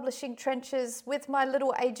in the publishing trenches with my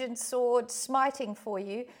little agent sword smiting for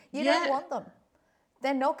you, you don't want them.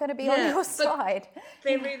 They're not going to be on your side.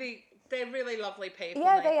 They're really lovely people.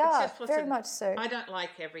 Yeah, they are. Very much so. I don't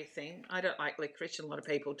like everything. I don't like licorice, and a lot of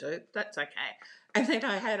people do. That's okay. And then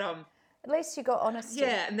I had at least you got honesty.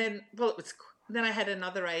 Yeah, and then then I had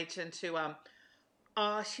another agent who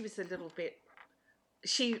she was a little bit,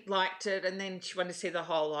 she liked it and then she wanted to see the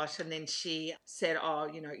whole lot, and then she said,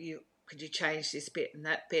 could you change this bit and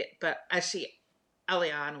that bit? But actually,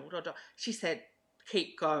 Ali Arnold, she said,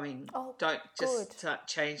 keep going. Don't just start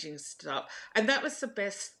changing stuff. And that was the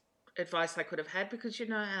best advice I could have had, because you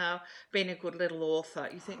know how being a good little author,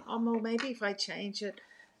 you think, well, maybe if I change it.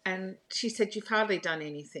 And she said, you've hardly done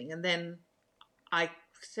anything. And then I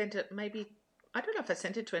sent it, I don't know if I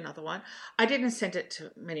sent it to another one. I didn't send it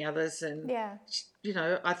to many others. And,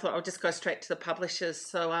 I thought I'll just go straight to the publishers.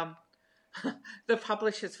 So the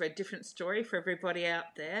publishers were a different story for everybody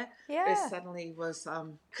out there. Yeah. It suddenly was,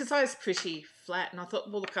 because I was pretty flat and I thought,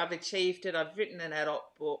 well, look, I've achieved it. I've written an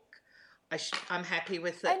adult book. I'm happy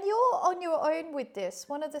with it. And you're on your own with this.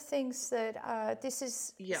 One of the things that this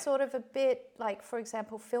is sort of a bit like, for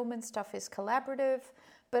example, film and stuff is collaborative.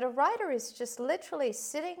 But a writer is just literally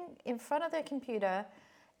sitting in front of their computer,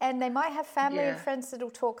 and they might have family and friends that'll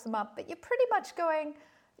talk them up, but you're pretty much going,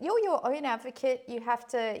 you're your own advocate. You have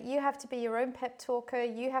to be your own pep talker.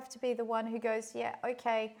 You have to be the one who goes, yeah,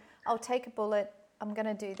 okay, I'll take a bullet. I'm going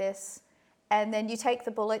to do this. And then you take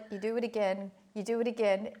the bullet, you do it again,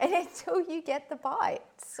 and until you get the bite.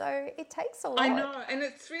 So it takes a lot. I know, and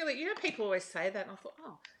it's really, people always say that, and I thought,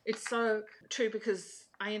 oh, it's so true, because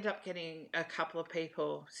I end up getting a couple of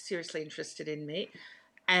people seriously interested in me,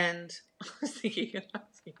 and I was thinking,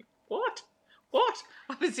 what?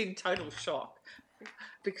 I was in total shock,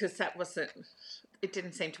 because it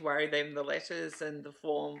didn't seem to worry them, the letters and the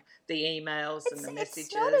form, the emails and the messages.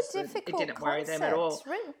 It's not a difficult It didn't worry them at all.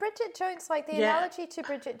 Bridget Jones, like the analogy to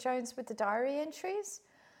Bridget Jones with the diary entries,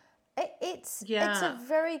 it's a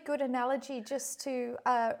very good analogy just to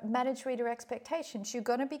manage reader expectations. You're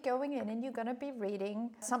going to be going in and you're going to be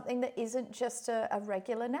reading something that isn't just a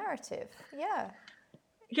regular narrative. Yeah.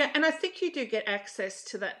 Yeah, and I think you do get access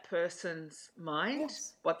to that person's mind,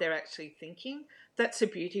 what they're actually thinking. That's the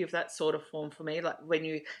beauty of that sort of form for me. Like when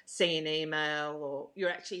you see an email, or you're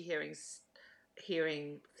actually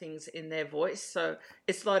hearing things in their voice. So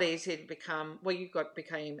it's a lot easier to became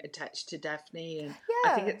attached to Daphne, and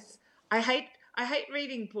I think I hate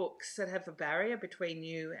reading books that have a barrier between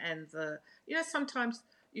you and sometimes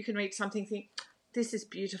you can read something, think, this is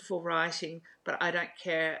beautiful writing, but I don't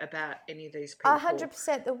care about any of these people.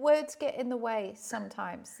 100%. The words get in the way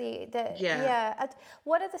sometimes.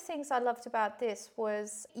 One of the things I loved about this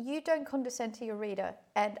was you don't condescend to your reader,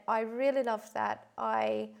 and I really loved that.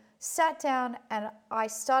 I sat down and I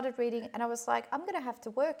started reading, and I was like, I'm going to have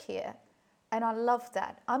to work here. And I love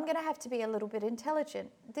that. I'm going to have to be a little bit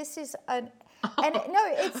intelligent. This is but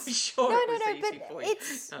it's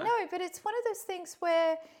one of those things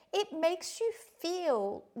where it makes you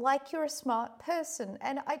feel like you're a smart person.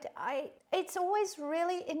 And it's always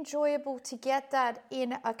really enjoyable to get that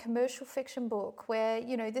in a commercial fiction book where,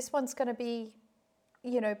 this one's going to be,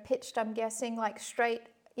 pitched, I'm guessing, like straight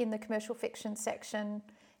in the commercial fiction section.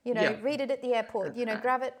 Read it at the airport,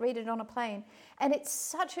 grab it, read it on a plane. And it's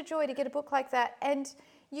such a joy to get a book like that. And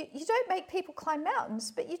you don't make people climb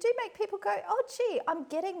mountains, but you do make people go, oh, gee, I'm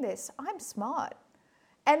getting this. I'm smart.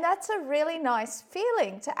 And that's a really nice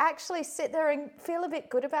feeling to actually sit there and feel a bit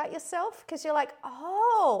good about yourself, because you're like,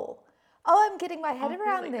 I'm getting my head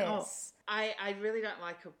around this. I really don't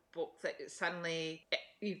like a book that suddenly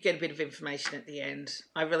you get a bit of information at the end.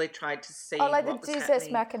 I really tried to see like what the was Deus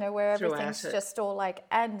happening Machina, where everything's just all like,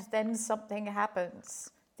 and then something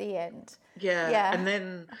happens. The end. Yeah.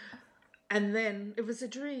 And then it was a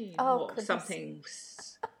dream or something.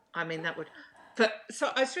 I mean, that would. But so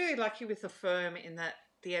I was really lucky with the firm in that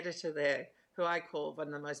the editor there, who I call one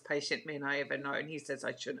of the most patient men I ever know, and he says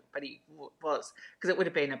I shouldn't, but he was, because it would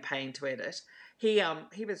have been a pain to edit. He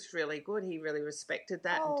was really good. He really respected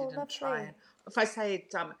that and didn't try. And if I say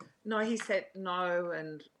no, he said no,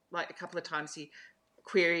 and like a couple of times he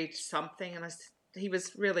queried something, and he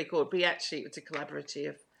was really good. But actually, it was a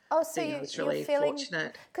collaborative. Oh, so I was really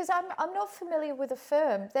fortunate. Because I'm not familiar with the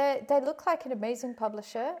firm. They look like an amazing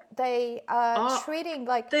publisher. They are treating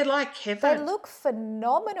like... They're like heaven. They look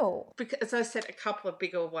phenomenal. Because, as I said, a couple of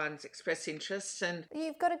bigger ones express interest. And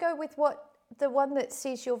you've got to go with the one that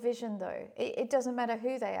sees your vision, though. It doesn't matter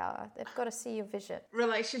who they are. They've got to see your vision.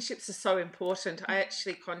 Relationships are so important. I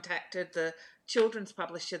actually contacted the children's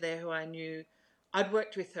publisher there, who I knew... I'd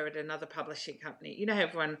worked with her at another publishing company. You know how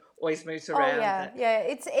everyone always moves around. Oh, yeah.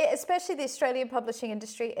 Especially the Australian publishing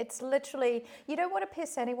industry. It's literally, you don't want to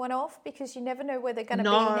piss anyone off, because you never know where they're going to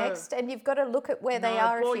be next, and you've got to look at where they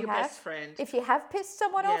are if you have. Best friend. If you have pissed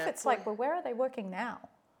someone off, it's like, well, where are they working now?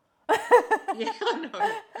 Yeah, I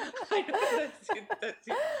know. That's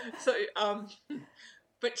it. So,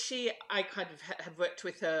 but I kind of have worked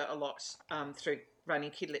with her a lot through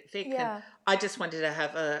running Kidlit Vic, and I just wanted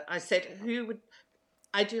to I said,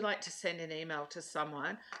 I do like to send an email to someone,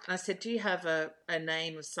 and I said, do you have a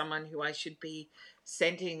name of someone who I should be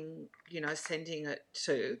sending it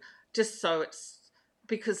to, just so it's,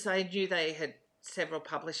 because I knew they had several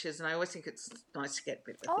publishers, and I always think it's nice to get a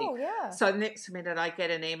bit of a thing. So the next minute I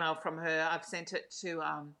get an email from her. I've sent it to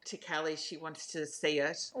Callie. She wants to see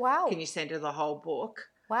it. Wow. Can you send her the whole book?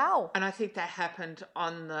 Wow. And I think that happened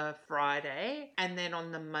on the Friday, and then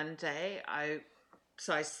on the Monday I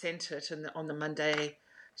sent it, and on the Monday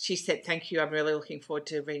she said, thank you, I'm really looking forward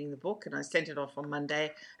to reading the book, and I sent it off on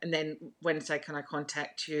Monday, and then Wednesday, can I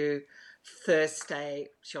contact you Thursday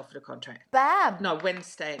she offered a contract. Bam! No,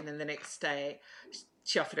 Wednesday, and then the next day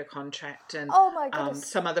she offered a contract, and Oh my goodness.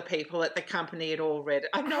 some other people at the company had all read it.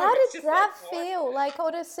 I know. How it's did just that like, feel? Like,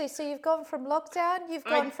 honestly, so you've gone from lockdown, you've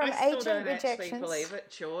gone from I still agent don't rejections. actually believe it,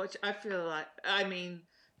 George. I feel like, I mean,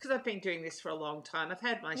 because I've been doing this for a long time, I've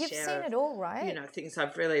had my You've share seen of, it all, right? you know, things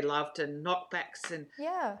I've really loved and knockbacks, and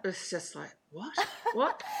Yeah. it's just like,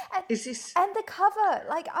 what is this? And the cover,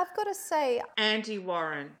 like, I've got to say, Andy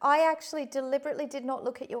Warren. I actually deliberately did not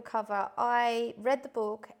look at your cover. I read the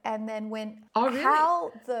book and then went, Oh, really?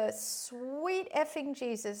 how the sweet effing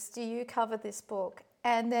Jesus do you cover this book?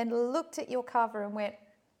 And then looked at your cover and went,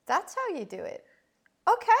 that's how you do it.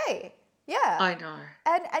 Okay. Yeah. I know.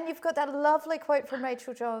 And you've got that lovely quote from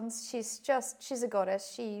Rachel Johns. She's a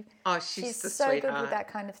goddess. She's the so sweetheart. good with that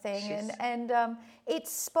kind of thing. And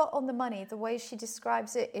it's spot on the money. The way she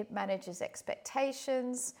describes it, it manages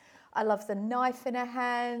expectations. I love the knife in her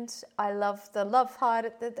hand. I love the love heart.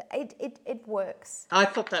 It works. I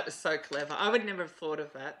thought that was so clever. I would never have thought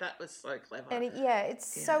of that. That was so clever. And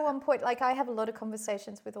it's so on point. Like, I have a lot of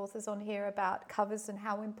conversations with authors on here about covers and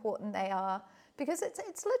how important they are. Because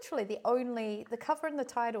it's literally the cover and the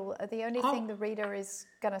title are the only thing the reader is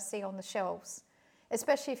going to see on the shelves,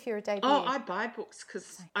 especially if you're a debut. Oh, I buy books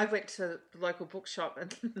because I went to the local bookshop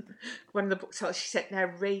and one of the booksellers, she said, now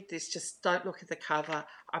read this, just don't look at the cover.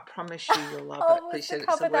 I promise you you'll love it. She said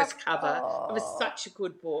it's the worst cover. It was such a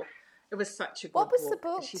good book. It was such a good book. What was the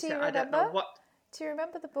book? She Do said, you remember? I don't know what. Do you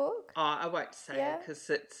remember the book? Oh, I won't say because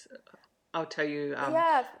it's... I'll tell you.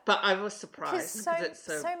 But I was surprised because it's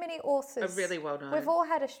so many authors. A really well known. We've all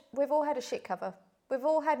had a shit cover. We've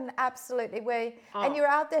all had an absolutely way, and you're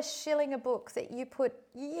out there shilling a book that you put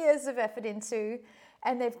years of effort into,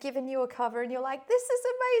 and they've given you a cover, and you're like, this is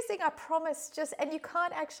amazing. I promise. And you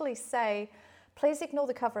can't actually say, please ignore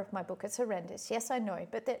the cover of my book. It's horrendous. Yes, I know,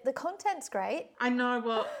 but the content's great. I know.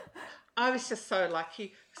 Well, I was just so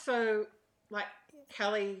lucky. So, like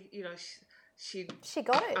Kelly, you know. She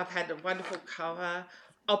got it. I've had a wonderful cover.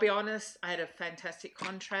 I'll be honest, I had a fantastic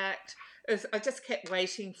contract. I just kept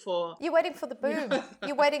waiting for... You're waiting for the boom.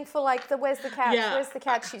 You're waiting for like where's the catch? Yeah. Where's the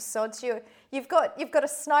catch, you sods? You've got a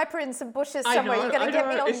sniper in some bushes somewhere. You're going to get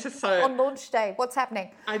me on launch day. What's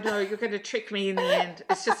happening? I know, you're going to trick me in the end.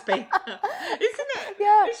 It's just been... Isn't it?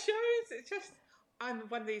 Yeah. It shows. It's just... I'm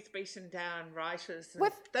one of these beaten down writers.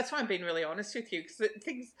 That's why I'm being really honest with you, because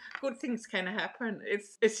good things can happen.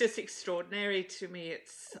 It's just extraordinary to me. It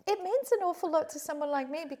means an awful lot to someone like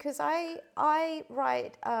me because I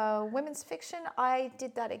write women's fiction. I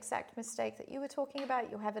did that exact mistake that you were talking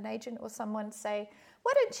about. You'll have an agent or someone say,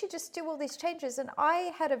 why don't you just do all these changes? And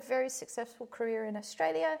I had a very successful career in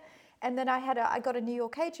Australia. And then I got a New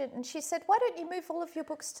York agent, and she said, why don't you move all of your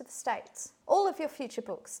books to the States? All of your future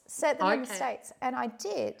books, set them in the States. And I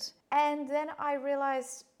did. And then I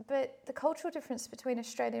realized, but the cultural difference between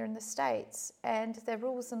Australia and the States and their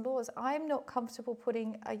rules and laws, I'm not comfortable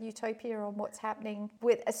putting a utopia on what's happening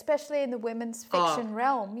especially in the women's fiction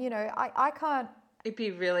realm. You know, I can't. It'd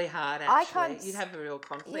be really hard, actually. You'd have a real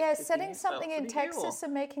conflict. Yeah, setting something in Texas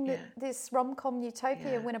and making this rom-com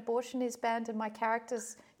utopia when abortion is banned and my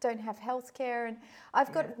characters don't have health care. And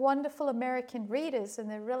I've got wonderful American readers and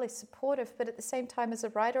they're really supportive. But at the same time, as a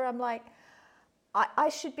writer, I'm like, I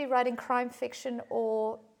should be writing crime fiction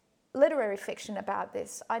or literary fiction about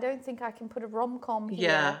this. I don't think I can put a rom-com here.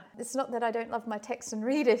 Yeah. It's not that I don't love my Texan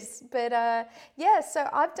readers, but so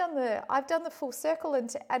I've done the full circle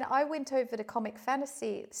and I went over to comic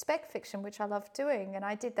fantasy, spec fiction, which I love doing, and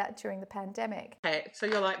I did that during the pandemic. Okay, so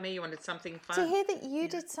you're like me, you wanted something fun. To hear that you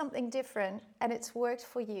did something different and it's worked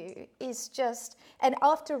for you is just, and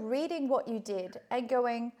after reading what you did and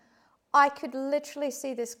going, I could literally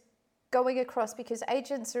see this going across because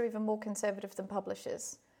agents are even more conservative than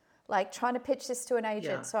publishers. Like trying to pitch this to an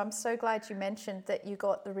agent. Yeah. So I'm so glad you mentioned that you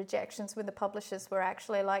got the rejections when the publishers were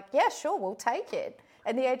actually like, yeah, sure, we'll take it.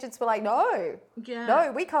 And the agents were like, no,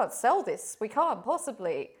 we can't sell this. We can't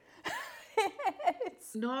possibly.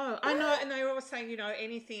 No, I know. And they were always saying,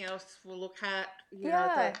 anything else we'll look at,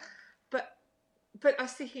 know. But I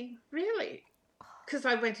was thinking, really? Because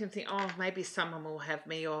I went and think, maybe someone will have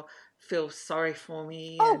me or feel sorry for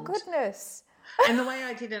me. Oh, goodness. And the way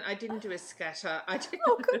I didn't do a scatter.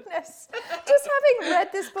 Oh, goodness. Just having read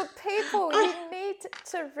this book, people, you need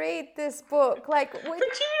to read this book. But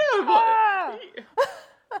you know what?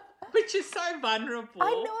 But you're so vulnerable.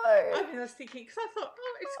 I know. I was thinking, because I thought,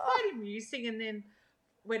 it's quite amusing. And then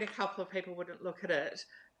when a couple of people wouldn't look at it.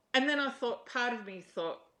 And then I thought, part of me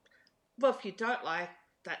thought, well, if you don't like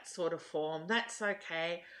that sort of form, that's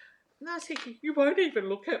okay. No, I was thinking, you won't even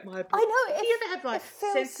look at my book. I know. Do you ever have like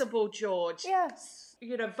feels, sensible George, yeah,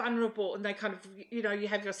 vulnerable, and they kind of, you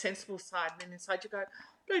have your sensible side, and then inside you go,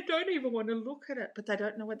 they don't even want to look at it, but they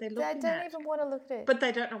don't know what they're looking at. They don't even want to look at it. But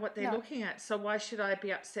they don't know what they're looking at, so why should I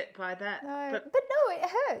be upset by that? No, but no, it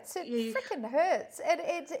hurts. It freaking hurts. And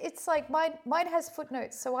it's like mine has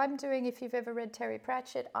footnotes. So I'm doing, if you've ever read Terry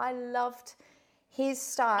Pratchett, I loved his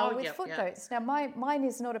style with footnotes. Now, mine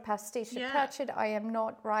is not a pastiche of Pratchett. I am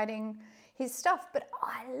not writing his stuff, but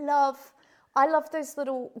I love those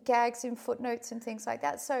little gags in footnotes and things like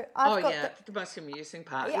that. So I've got the most amusing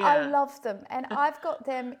part. Yeah, I love them, and I've got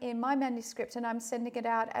them in my manuscript, and I'm sending it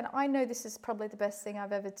out. And I know this is probably the best thing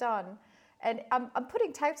I've ever done. And I'm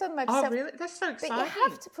putting tabs on myself. Oh, really? That's so exciting. But you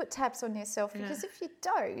have to put tabs on yourself because if you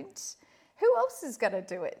don't, who else is going to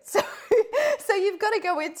do it? So you've got to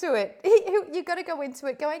go into it. You've got to go into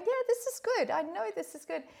it going, yeah, this is good. I know this is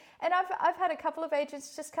good. And I've had a couple of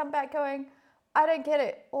agents just come back going, I don't get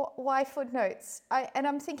it. Or why footnotes? And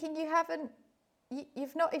I'm thinking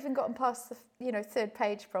you've not even gotten past the third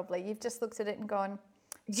page probably. You've just looked at it and gone,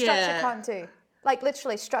 structure can't do. Like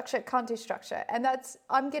literally structure, can't do structure. And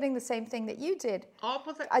I'm getting the same thing that you did. Oh,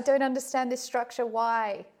 well, I don't understand this structure.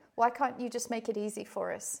 Why? Why can't you just make it easy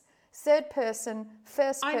for us? Third person,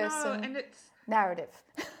 first person, I know, and it's narrative.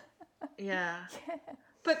 Yeah.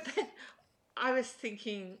 But then I was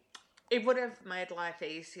thinking it would have made life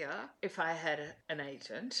easier if I had an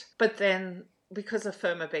agent. But then because the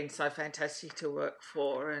firm have been so fantastic to work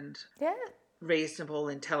for and reasonable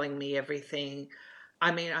in telling me everything,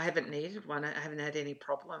 I mean, I haven't needed one. I haven't had any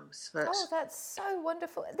problems. But that's so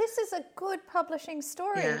wonderful. This is a good publishing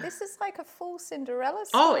story. Yeah. This is like a full Cinderella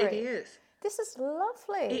story. Oh, it is. This is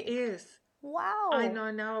lovely. It is. Wow. I know.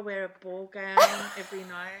 Now I wear a ball gown every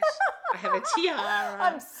night. I have a tiara.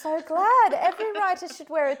 I'm so glad. Every writer should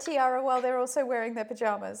wear a tiara while they're also wearing their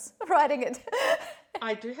pajamas, writing it.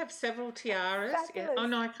 I do have several tiaras. Yeah. Oh,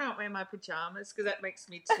 no, I can't wear my pajamas because that makes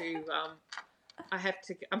me too... I'm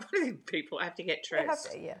one of the people, I have to get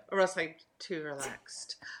dressed or else I'm too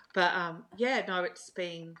relaxed. But, it's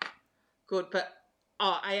been good. But,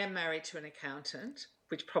 I am married to an accountant,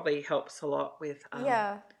 which probably helps a lot with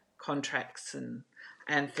contracts and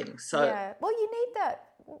things. So well, you need that.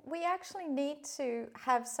 We actually need to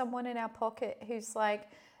have someone in our pocket who's like,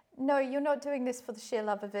 no, you're not doing this for the sheer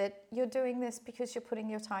love of it. You're doing this because you're putting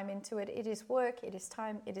your time into it. It is work, it is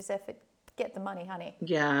time, it is effort. Get the money, honey.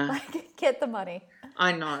 Yeah. Like, get the money.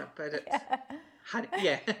 I know, but it's... Honey,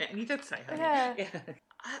 you did say honey. Yeah.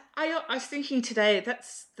 I was thinking today,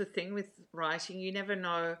 that's the thing with writing. You never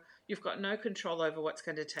know. You've got no control over what's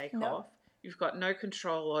going to take off. You've got no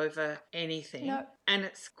control over anything. No. And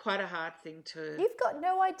it's quite a hard thing to... You've got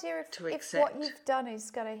no idea if what you've done is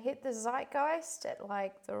going to hit the zeitgeist at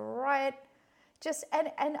like the right...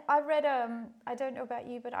 And I read, I don't know about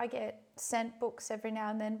you, but I get sent books every now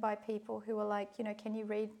and then by people who are like, can you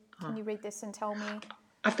read this and tell me?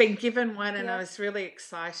 I've been given one and I was really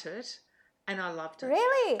excited and I loved it.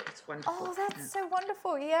 Really? It's wonderful. Oh, that's so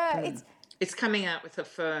wonderful. Yeah. It's coming out with a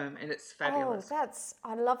firm and it's fabulous. Oh,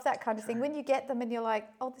 I love that kind of thing. When you get them and you're like,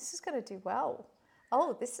 oh, this is going to do well.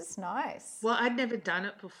 Oh, this is nice. Well, I'd never done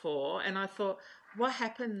it before and I thought, what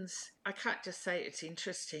happens? I can't just say it's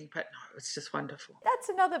interesting, but no, it's just wonderful. That's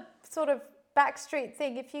another sort of backstreet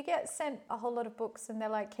thing. If you get sent a whole lot of books and they're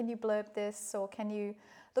like, can you blurb this or can you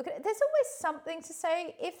look at it? There's always something to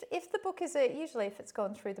say. If the book is usually if it's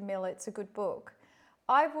gone through the mill, it's a good book.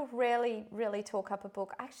 I will rarely really talk up a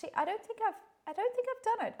book. Actually, I don't think I've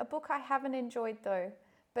done it. A book I haven't enjoyed though,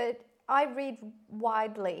 but I read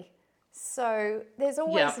widely, so there's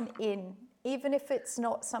always an in. Even if it's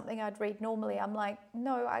not something I'd read normally, I'm like,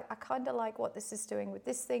 no, I kind of like what this is doing with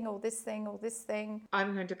this thing or this thing or this thing.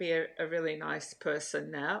 I'm going to be a really nice person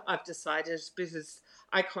now. I've decided because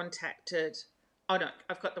I've got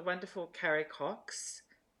the wonderful Carrie Cox.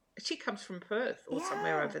 She comes from Perth or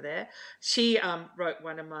somewhere over there. She wrote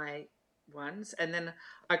one of my ones and then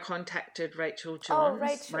I contacted Rachel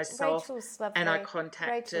Johns myself. Rachel's lovely. And I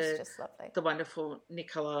contacted the wonderful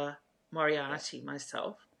Nicola Moriarty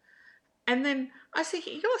myself. And then I said,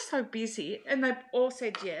 you're so busy. And they all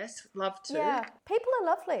said yes, love to. Yeah, people are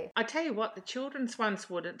lovely. I tell you what, the children's ones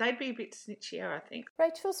wouldn't. They'd be a bit snitchier, I think.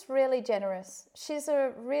 Rachel's really generous. She's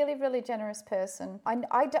a really, really generous person.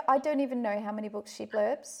 I don't even know how many books she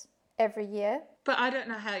blurbs every year. But I don't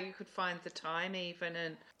know how you could find the time even.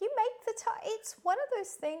 And you make the time. It's one of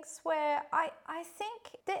those things where I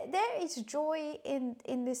think there is joy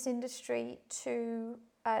in this industry to...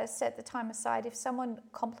 set the time aside if someone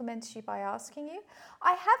compliments you by asking you.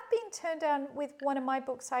 I have been turned down with one of my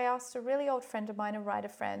books. I asked a really old friend of mine, a writer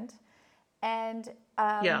friend, and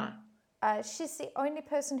She's the only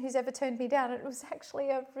person who's ever turned me down. It was actually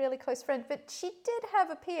a really close friend, but she did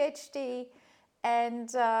have a PhD and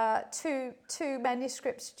two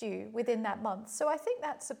manuscripts due within that month. So I think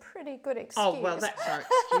that's a pretty good excuse. Oh, well, that's no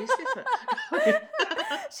excuse, is it?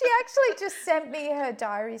 She actually just sent me her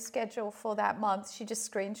diary schedule for that month. She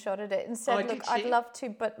just screenshotted it and said, look, I'd love to,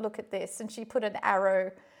 but look at this. And she put an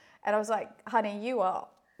arrow. And I was like, honey,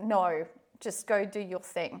 no, just go do your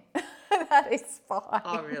thing. That is fine.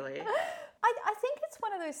 Oh, really? I think it's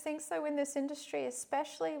one of those things, though, in this industry,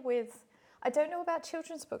 especially with, I don't know about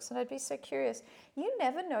children's books, and I'd be so curious. You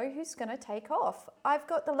never know who's going to take off. I've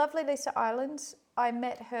got the lovely Lisa Ireland. I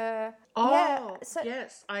met her. Oh, yeah,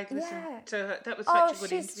 yes. I listened to her. That was such a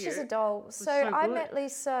good interview. She's a doll. So I met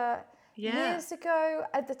Lisa years ago.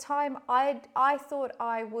 At the time, I thought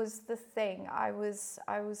I was the thing. I was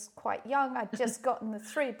quite young. I'd just gotten the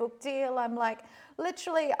 3-book deal. I'm like,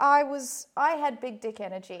 literally, I had big dick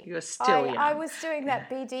energy. You're still young. I was doing that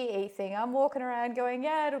BDE thing. I'm walking around going,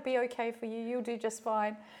 yeah, it'll be okay for you. You'll do just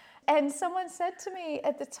fine. And someone said to me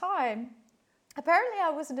at the time, apparently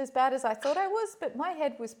I wasn't as bad as I thought I was, but my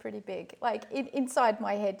head was pretty big. Like inside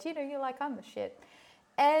my head, you're like, I'm the shit.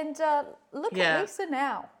 And look at Lisa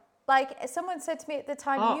now. Like someone said to me at the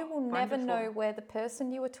time, you will never know where the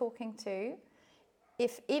person you were talking to,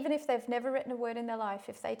 even if they've never written a word in their life,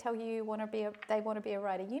 if they tell you they want to be a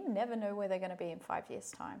writer, you never know where they're going to be in 5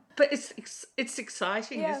 years' time. But it's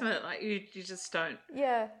exciting, isn't it? Like you just don't.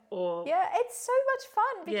 Yeah. It's so much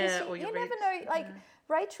fun because you never know. Like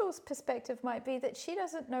Rachel's perspective might be that she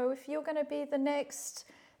doesn't know if you're going to be the next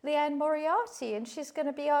Leanne Moriarty, and she's going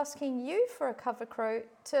to be asking you for a cover quote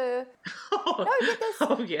to.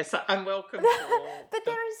 Yes, I'm welcome. But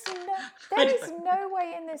there is no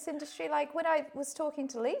way in this industry. Like when I was talking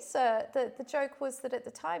to Lisa, the joke was that at the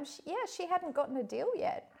time, she hadn't gotten a deal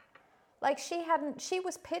yet. Like she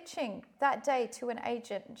was pitching that day to an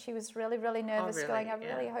agent, and she was really, really nervous, going, I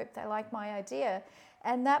really hope they like my idea.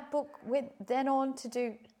 And that book went then on to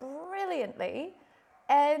do brilliantly,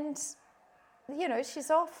 and she's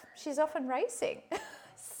off and racing.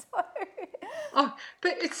 So. Oh,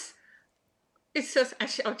 but it's just,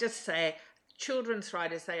 actually, I'll just say, children's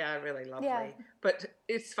writers, they are really lovely. Yeah. But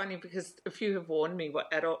it's funny because a few have warned me what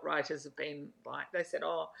adult writers have been like. They said,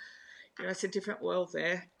 it's a different world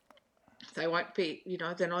there. They won't be,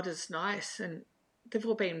 they're not as nice. And they've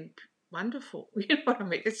all been wonderful. You know what I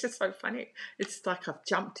mean? It's just so funny. It's like I've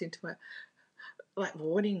jumped into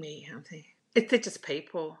warning me, aren't they? They're just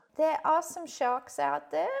people. There are some sharks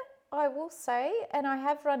out there, I will say, and I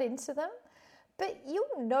have run into them. But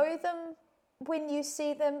you'll know them when you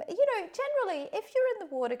see them. Generally, if you're in the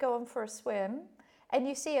water going for a swim and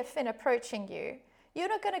you see a fin approaching you, you're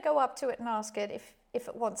not going to go up to it and ask it if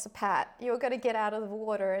it wants a pat. You're going to get out of the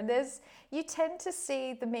water, and you tend to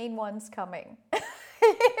see the mean ones coming.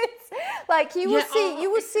 Like you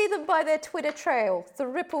will see them by their Twitter trail, the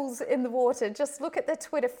ripples in the water. Just look at their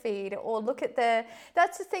Twitter feed or look at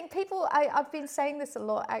that's the thing. People, I've been saying this a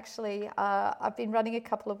lot actually. I've been running a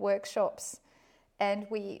couple of workshops, and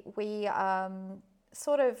we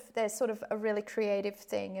there's sort of a really creative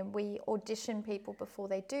thing, and we audition people before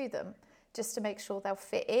they do them, just to make sure they'll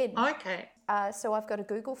fit in. Okay. So I've got a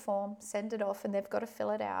Google form, send it off, and they've got to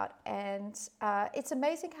fill it out. And it's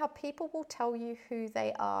amazing how people will tell you who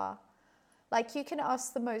they are. Like you can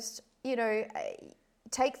ask the most,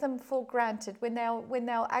 take them for granted when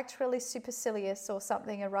they'll act really supercilious or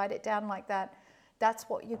something and write it down like that. That's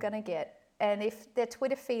what you're going to get. And if their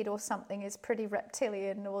Twitter feed or something is pretty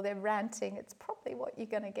reptilian or they're ranting, it's probably what you're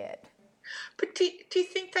going to get. But do you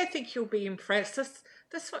think they think you'll be impressed?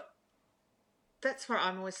 That's what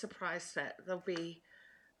I'm always surprised that they'll be.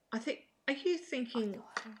 I think, are you thinking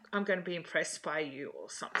I'm going to be impressed by you or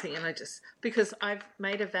something? And because I've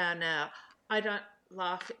made a vow now, I don't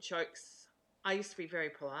laugh at jokes. I used to be very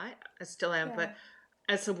polite. I still am. Yeah. But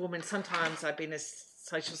as a woman, sometimes I've been in a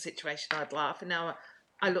social situation, I'd laugh. And now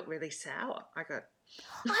I look really sour. I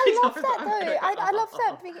love that though. I love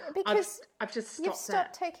that because I've just you've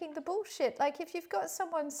stopped taking the bullshit. Like if you've got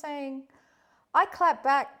someone saying, I clap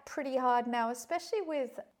back pretty hard now, especially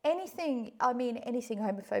with anything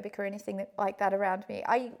homophobic or anything like that around me.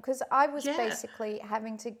 Because I was basically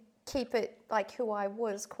having to keep it like who I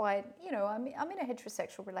was quite, I'm in a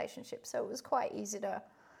heterosexual relationship, so it was quite easy to,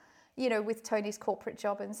 with Tony's corporate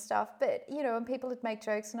job and stuff. But, and people would make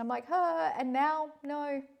jokes and I'm like, and now,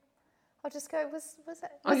 no. I'll just go, was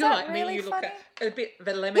that like really me, you funny? Look at a bit of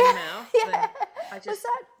a lemon now. Yeah. Was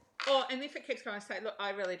that? And if it keeps going, I say, look,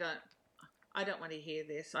 I don't want to hear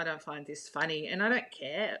this. I don't find this funny. And I don't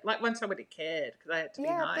care. Like once I would have cared because I had to be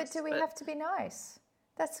nice. Yeah, but do we have to be nice?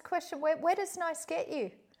 That's the question. Where does nice get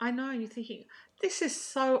you? I know, and you're thinking, this is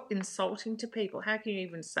so insulting to people. How can you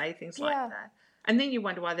even say things like that? And then you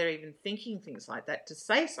wonder why they're even thinking things like that to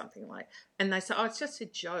say something like, and they say, oh, it's just a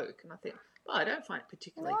joke. And I think, well, I don't find it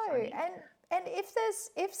particularly funny. And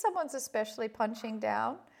if someone's especially punching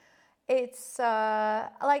down, it's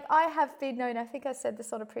like I have been known. I think I said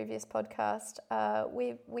this on a previous podcast.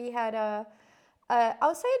 We had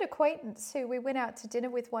I'll say an acquaintance who we went out to dinner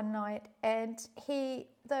with one night, and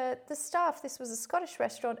the staff. This was a Scottish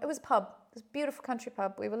restaurant. It was a pub. It was a beautiful country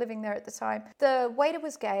pub. We were living there at the time. The waiter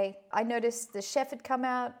was gay. I noticed the chef had come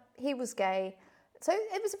out. He was gay. So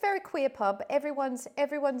it was a very queer pub. Everyone's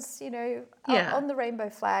on the rainbow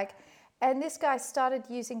flag, and this guy started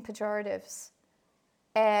using pejoratives,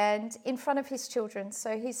 and in front of his children.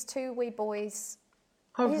 So his two wee boys.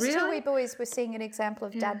 Oh, his really? two wee boys were seeing an example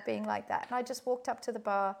of dad being like that, and I just walked up to the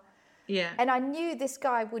bar. Yeah. And I knew this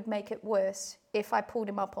guy would make it worse if I pulled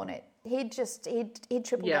him up on it. He'd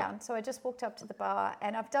triple down. So I just walked up to the bar,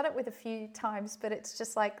 and I've done it with a few times, but it's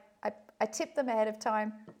just like I tip them ahead of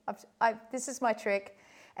time. This is my trick.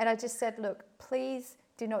 And I just said, look, please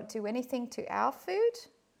do not do anything to our food,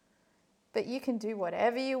 but you can do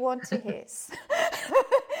whatever you want to his.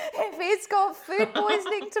 If he's got food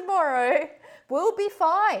poisoning tomorrow, we'll be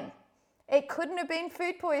fine. It couldn't have been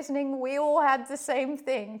food poisoning. We all had the same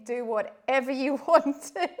thing. Do whatever you want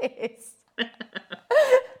to his.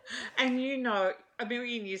 And a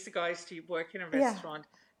million years ago, I used to work in a restaurant,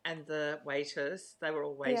 and the waiters, they were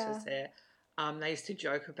all waiters there, they used to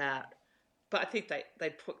joke about, but I think they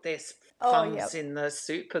put their thumbs in the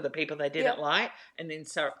soup of the people they didn't like, and then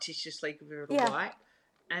surreptitiously give it a bite.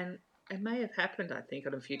 And it may have happened, I think,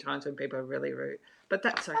 on a few times when people are really rude, but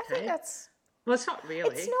that's okay. I think that's... Well, it's not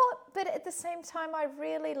really. It's not, but at the same time, I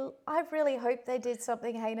really hope they did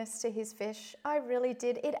something heinous to his fish. I really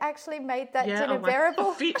did. It actually made that dinner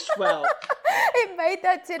bearable. Fish well. It made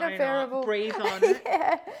that dinner bearable. Breathe on it.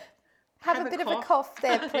 Yeah. Have a bit of a cough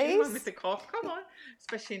there, please. Anyone with a cough, come on.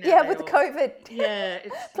 Especially now. Yeah, with COVID. Yeah.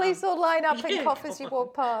 Please all line up and cough as you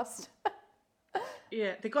walk past.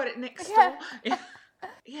 Yeah, they got it next door.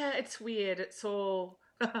 Yeah, it's weird. It's all...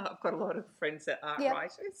 I've got a lot of friends that aren't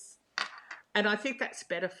writers. And I think that's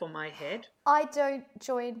better for my head. I don't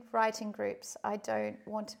join writing groups. I don't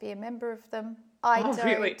want to be a member of them. I don't.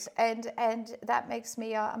 Really? And that makes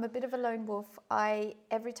me, I'm a bit of a lone wolf.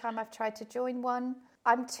 Every time I've tried to join one,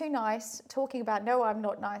 I'm too nice. Talking about, no, I'm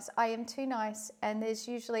not nice. I am too nice. And there's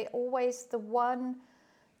usually always the one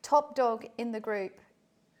top dog in the group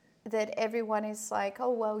that everyone is like,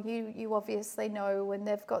 oh, well, you obviously know, and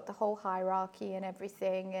they've got the whole hierarchy and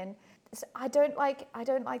everything. And I don't like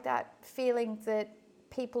that feeling that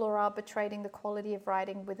people are arbitrating the quality of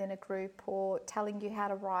writing within a group or telling you how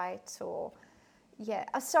to write or... Yeah,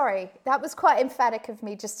 sorry, that was quite emphatic of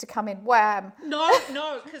me just to come in, wham. No,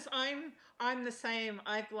 because I'm the same.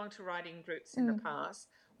 I've belonged to writing groups in the past.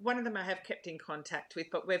 One of them I have kept in contact with,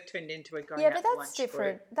 but we've turned into a going out but for that's lunch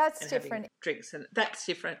different. group That's and different. Drinks, and that's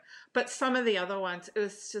different. But some of the other ones, it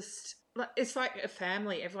was just... It's like a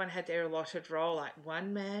family. Everyone had their allotted role. Like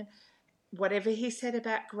one man... Whatever he said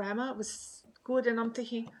about grammar was good, and I'm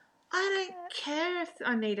thinking, I don't care if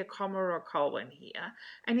I need a comma or a colon here.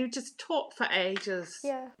 And you just talk for ages.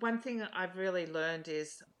 Yeah. One thing that I've really learned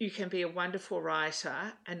is you can be a wonderful writer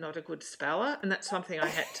and not a good speller, and that's something I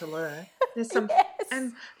had to learn. There's some,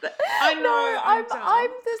 and I know I'm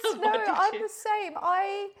the same.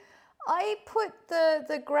 I put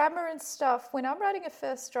the grammar and stuff when I'm writing a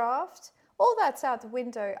first draft. All that's out the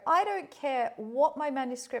window. I don't care what my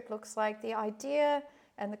manuscript looks like. The idea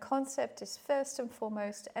and the concept is first and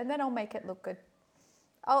foremost, and then I'll make it look good.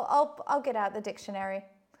 I'll get out the dictionary.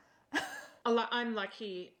 I'm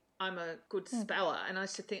lucky. I'm a good speller, and I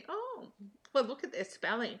used to think, oh, well, look at their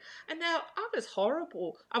spelling. And now I was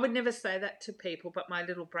horrible. I would never say that to people, but my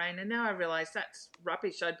little brain. And now I realise that's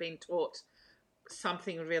rubbish. I'd been taught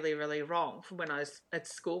something really, really wrong from when I was at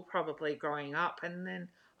school, probably growing up, and then.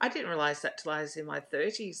 I didn't realise that till I was in my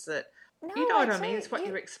 30s that, you know what I mean? It's what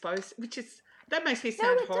you're exposed, that makes me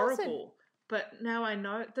sound horrible. Doesn't. But now I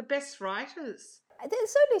know the best writers.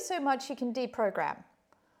 There's only so much you can deprogram.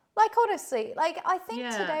 Like, honestly, I think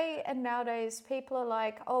today and nowadays people are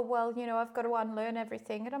like, oh, well, I've got to unlearn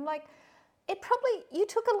everything. And I'm like, you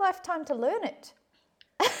took a lifetime to learn it.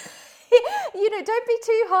 Don't be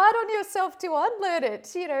too hard on yourself to unlearn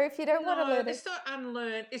it, if you don't want to learn it. It's not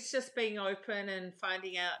unlearn. It's just being open and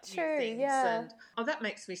finding out True, new things. Yeah. And, that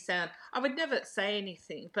makes me sound... I would never say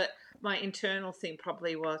anything, but my internal thing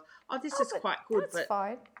probably was, this is quite good, but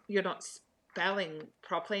fine. You're not spelling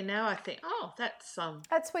properly. Now I think, that's...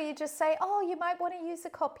 That's where you just say, you might want to use a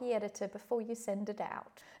copy editor before you send it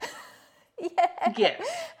out. Yeah. Yes.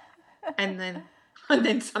 And then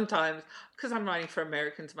sometimes, because I'm writing for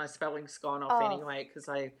Americans, my spelling's gone off anyway, because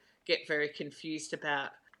I get very confused about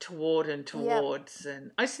toward and towards. And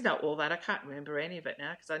I used to know all that. I can't remember any of it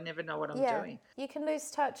now because I never know what I'm doing. You can lose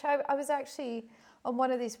touch. I was actually on one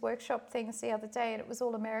of these workshop things the other day, and it was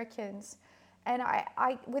all Americans. And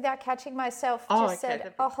I without catching myself,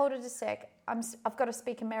 said, hold it a sec. I've got to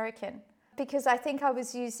speak American. Because I think I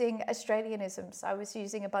was using Australianisms. I was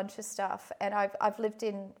using a bunch of stuff, and I've lived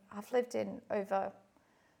in a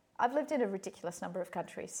ridiculous number of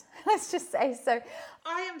countries. Let's just say so.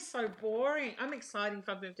 I am so boring. I'm excited if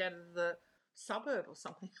I've moved out of the suburb or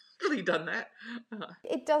something. I've really done that.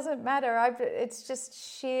 It doesn't matter. It's just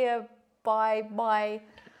sheer by my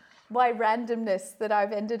randomness that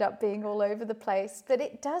I've ended up being all over the place. But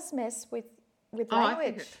it does mess with language. I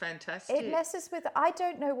think it's fantastic. It messes with, I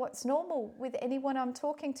don't know what's normal with anyone I'm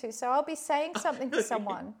talking to. So I'll be saying something to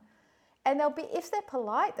someone, and if they're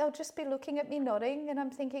polite, they'll just be looking at me nodding, and I'm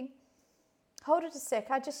thinking, hold it a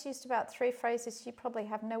sec, I just used about 3 phrases you probably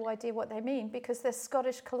have no idea what they mean because they're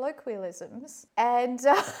Scottish colloquialisms. And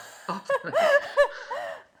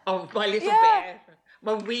oh, my little bear.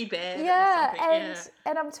 My wee bear.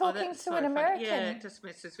 And I'm talking to an American. Yeah, it just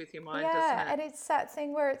messes with your mind, doesn't it? Yeah, and it's that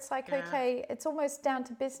thing where it's like, okay, it's almost down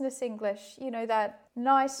to business English, that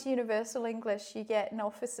nice universal English you get in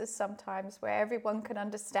offices sometimes where everyone can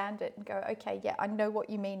understand it and go, okay, yeah, I know what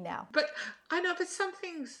you mean now. But I know, but some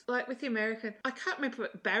things, like with the American, I can't remember,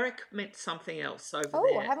 but barrack meant something else over there.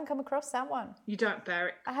 Oh, I haven't come across that one. You don't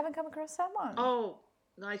barrack? I haven't come across that one. Oh,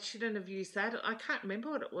 I shouldn't have used that. I can't remember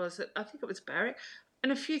what it was. I think it was barrack.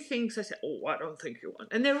 And a few things I said, oh, I don't think you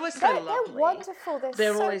want. And they're always so lovely. They're wonderful.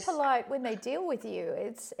 They're so always polite when they deal with you.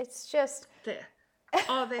 It's just... They're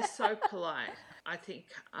so polite. I think,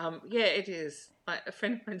 it is. Like a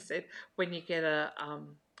friend of mine said, when you get a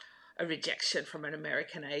rejection from an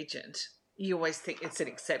American agent, you always think it's an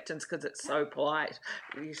acceptance because it's so polite.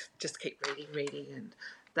 You just keep reading, and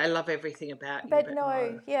they love everything about you. But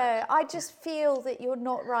I just feel that you're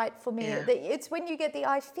not right for me. Yeah. It's when you get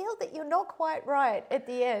I feel that you're not quite right at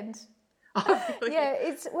the end. Oh, really?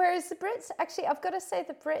 Yeah, whereas the Brits, actually, I've got to say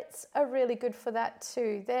the Brits are really good for that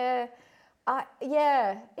too. They're,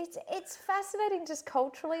 it's fascinating just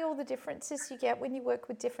culturally all the differences you get when you work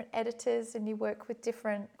with different editors and you work with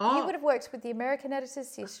different... Oh. You would have worked with the American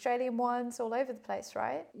editors, the Australian ones, all over the place,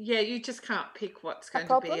 right? Yeah, you just can't pick what's going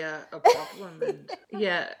to be a problem. And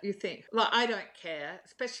you think, I don't care,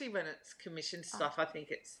 especially when it's commissioned stuff. I think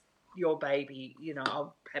it's your baby,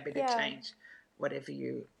 I'm happy to change whatever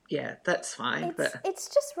you... Yeah, that's fine.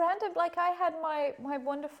 It's just random. Like I had my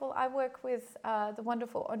wonderful... I work with the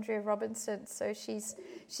wonderful Andrea Robinson. So she's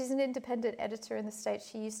an independent editor in the States.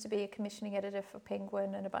 She used to be a commissioning editor for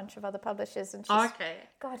Penguin and a bunch of other publishers. And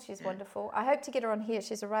she's wonderful. I hope to get her on here.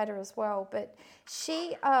 She's a writer as well. But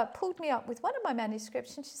she pulled me up with one of my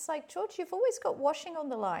manuscripts and she's like, George, you've always got washing on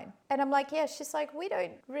the line. And I'm like, yeah. She's like, we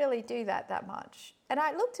don't really do that much. And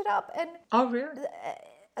I looked it up and... Oh, really?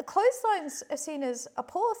 Clotheslines are seen as a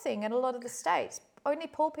poor thing in a lot of the states. Only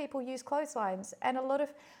poor people use clotheslines, and a lot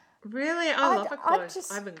of... Really? I love a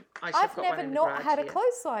clothesline. I've never not had a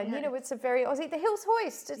clothesline. Yeah. It's a very Aussie... The Hills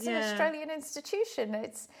Hoist, it's an Australian institution.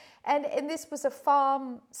 And this was a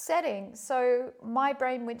farm setting, so my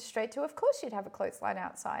brain went straight to, of course you'd have a clothesline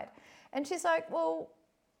outside. And she's like, well...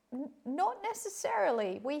 Not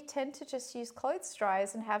necessarily. We tend to just use clothes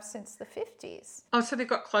dryers and have since the 50s. Oh, so they've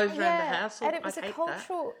got clothes around the house? And it was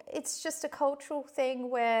it's just a cultural thing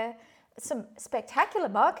where some spectacular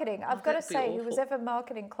marketing. I've got to say, who was ever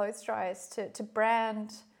marketing clothes dryers to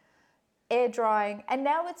brand air drying, and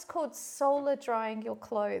now it's called solar drying your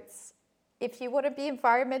clothes. If you want to be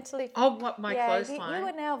environmentally... Oh, what, my clothesline? You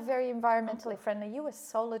are now very environmentally friendly. You are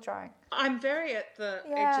solar drying. I'm very at the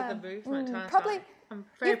edge of the movement, aren't probably, I? I'm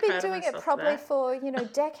very You've been doing it probably for,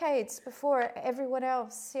 decades before everyone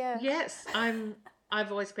else, yeah. Yes,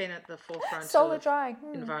 I've always been at the forefront solar of drying.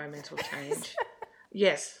 Environmental change.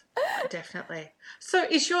 Yes, definitely. So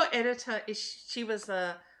is your editor,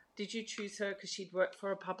 did you choose her because she'd worked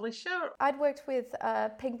for a publisher? I'd worked with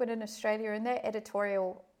Penguin in Australia, and their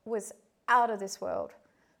editorial was out of this world.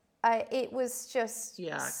 It was just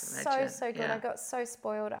so good. Yeah. I got so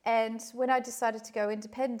spoiled. And when I decided to go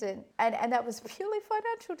independent, and that was a purely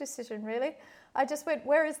financial decision, really. I just went,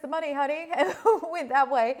 where is the money, honey? And went that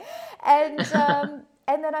way. And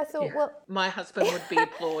then I thought, my husband would be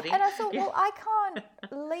applauding. And I thought, I can't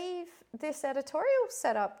leave this editorial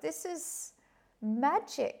setup. This is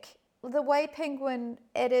magic. The way Penguin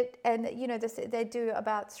edit, and they do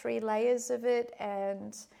about 3 layers of it,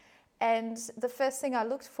 and And the first thing I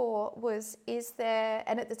looked for was, is there,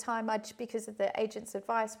 and at the time because of the agent's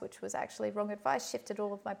advice, which was actually wrong advice, shifted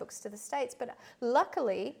all of my books to the States. But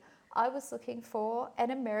luckily, I was looking for an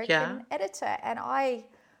American editor, and I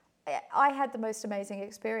had the most amazing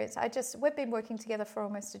experience. We've been working together for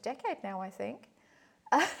almost a decade now, I think.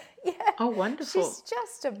 Yeah. Oh, wonderful. She's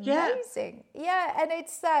just amazing. Yeah, and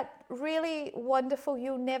it's that really wonderful.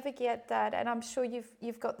 You'll never get that, and I'm sure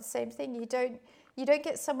you've got the same thing. You don't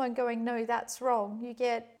get someone going, no, that's wrong. You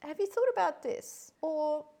get, have you thought about this?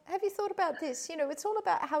 Or have you thought about this? It's all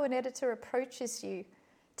about how an editor approaches you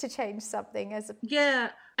to change something Yeah,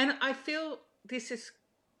 and I feel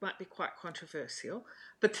might be quite controversial,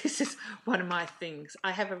 but this is one of my things.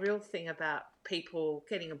 I have a real thing about people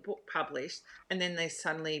getting a book published and then they're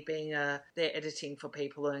suddenly they're editing for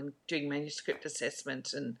people and doing manuscript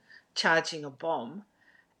assessment and charging a bomb.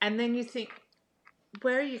 And then you think,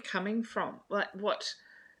 where are you coming from? Like what?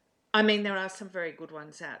 I mean, there are some very good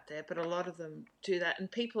ones out there, but a lot of them do that. And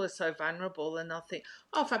people are so vulnerable and they'll think,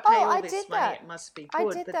 if I pay all this money, it must be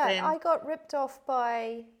good. I did that. I got ripped off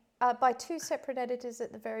by two separate editors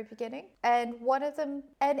at the very beginning, and one of them,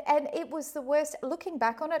 and it was the worst. Looking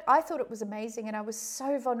back on it, I thought it was amazing, and I was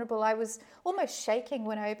so vulnerable. I was almost shaking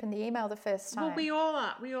when I opened the email the first time. Well, we all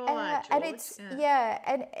are, George. And it's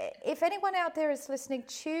and if anyone out there is listening,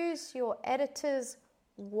 choose your editors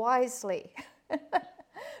wisely,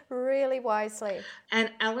 really wisely.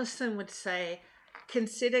 And Alison would say,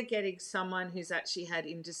 consider getting someone who's actually had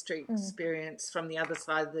industry experience from the other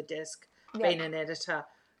side of the desk, being an editor.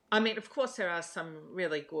 I mean, of course, there are some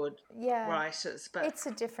really good writers, but it's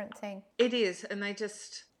a different thing. It is, and I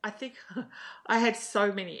think I had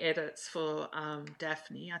so many edits for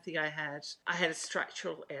Daphne. I think I had a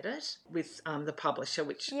structural edit with the publisher,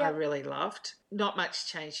 which I really loved. Not much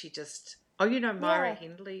change. She just, Myra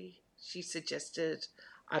Hindley, she suggested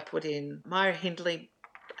I put in. Myra Hindley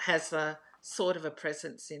has a sort of a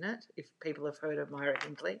presence in it, if people have heard of Myra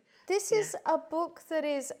Hindley. This is a book that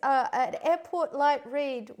is an airport light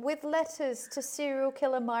read with letters to serial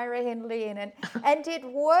killer Myra Hindley in it. And it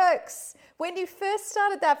works. When you first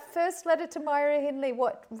started that first letter to Myra Hindley,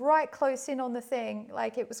 right close in on the thing,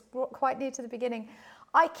 like it was quite near to the beginning,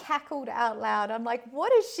 I cackled out loud. I'm like,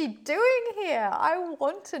 what is she doing here? I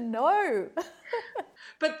want to know.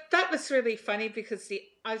 But that was really funny because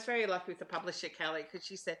I was very lucky with the publisher, Kelly, because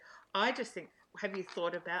she said, I just think, have you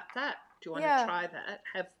thought about that? Do you want to try that?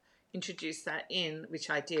 Have introduced that in, which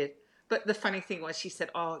I did. But the funny thing was she said,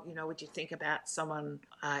 would you think about someone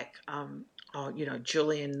like,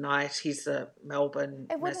 Julian Knight, he's a Melbourne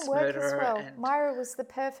mass murderer. It wouldn't work as well. And Myra was the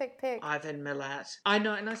perfect pick. Ivan Milat. I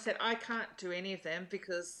know, and I said, I can't do any of them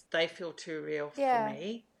because they feel too real for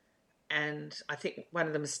me. And I think one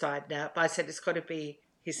of them has died now. But I said, it's got to be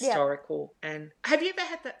historical. And have you ever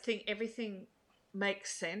had that thing, everything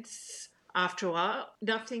makes sense after a while?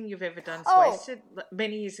 Nothing you've ever done is wasted.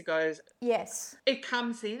 Many years ago, it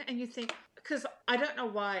comes in and you think, because I don't know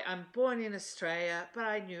why, I'm born in Australia, but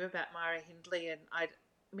I knew about Myra Hindley, and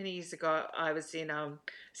many years ago I was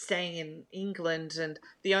staying in England, and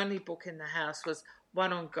the only book in the house was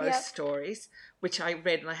one on ghost stories, which I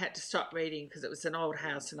read, and I had to stop reading because it was an old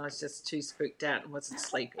house and I was just too spooked out and wasn't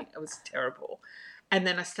sleeping. It was terrible. And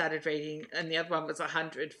then I started reading, and the other one was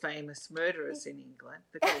 100 Famous Murderers in England.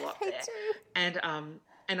 There's a lot there.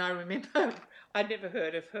 And I remember I'd never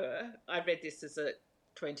heard of her. I read this as a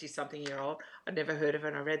 20-something-year-old. I'd never heard of her,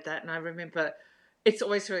 and I read that, and I remember it's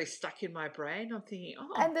always really stuck in my brain. I'm thinking,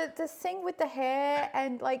 And the thing with the hair,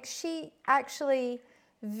 and like she actually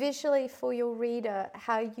visually for your reader,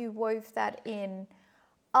 how you wove that in.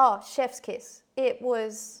 Chef's kiss. It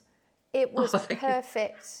was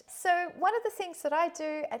perfect. So one of the things that I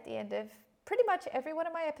do at the end of pretty much every one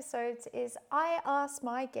of my episodes is I ask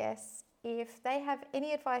my guests if they have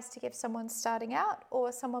any advice to give someone starting out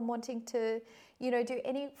or someone wanting to, do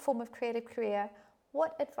any form of creative career.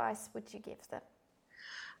 What advice would you give them?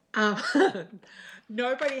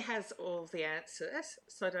 Nobody has all the answers,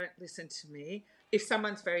 so don't listen to me. If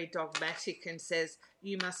someone's very dogmatic and says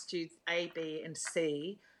you must do A, B, and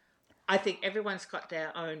C, I think everyone's got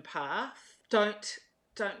their own path. Don't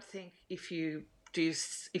think if you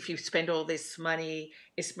spend all this money,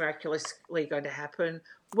 it's miraculously going to happen.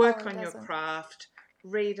 Work on your craft.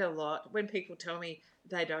 Read a lot. When people tell me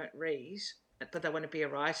they don't read, but they want to be a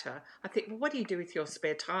writer, I think, well, what do you do with your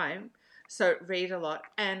spare time? So read a lot.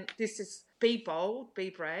 And this is be bold, be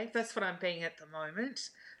brave. That's what I'm being at the moment.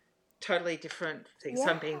 Totally different things. Yeah.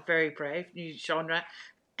 I'm being very brave, new genre.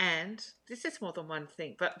 And this is more than one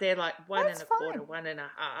thing, but they're like one and a quarter,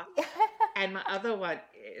 1.5. And my other one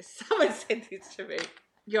is, someone said this to me,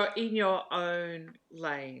 you're in your own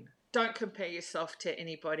lane. don't compare yourself to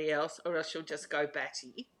anybody else or else you'll just go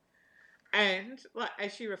batty. And like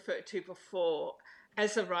as you referred to before,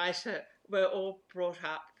 as a writer, we're all brought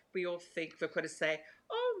up, we all think we've got to say,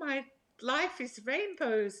 oh, my life is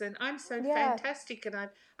rainbows and I'm so Yeah. fantastic and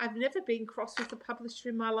I've never been cross with a publisher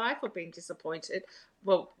in my life or been disappointed.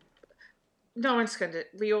 Well, no one's going to,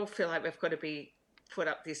 we all feel like we've got to be put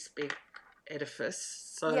up this big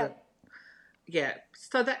edifice. So yeah,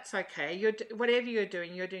 so that's okay. Whatever you're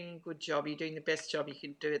doing a good job. You're doing the best job you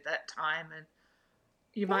can do at that time, and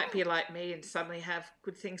you might be like me and suddenly have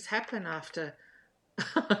good things happen after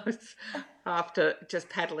after just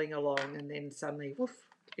paddling along, and then suddenly, woof,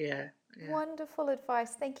 yeah. Wonderful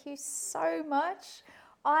advice. Thank you so much.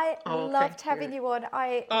 I loved thank having you on.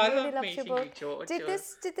 I really love loved your meeting book. you, George. Did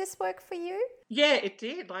this work for you? Yeah, it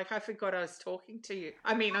did. Like I forgot I was talking to you.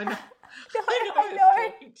 I mean, I know, I I know.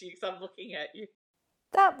 was talking to you because I'm looking at you.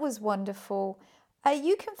 That was wonderful.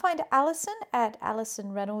 You can find Alison at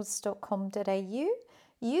alisonreynolds.com.au.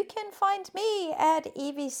 You can find me at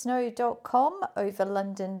evysnow.com,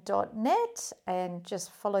 overlondon.net, and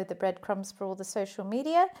just follow the breadcrumbs for all the social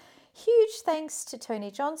media. Huge thanks to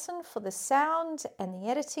Tony Johnson for the sound and the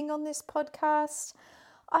editing on this podcast.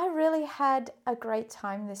 I really had a great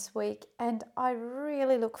time this week, and I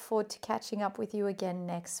really look forward to catching up with you again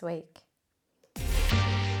next week.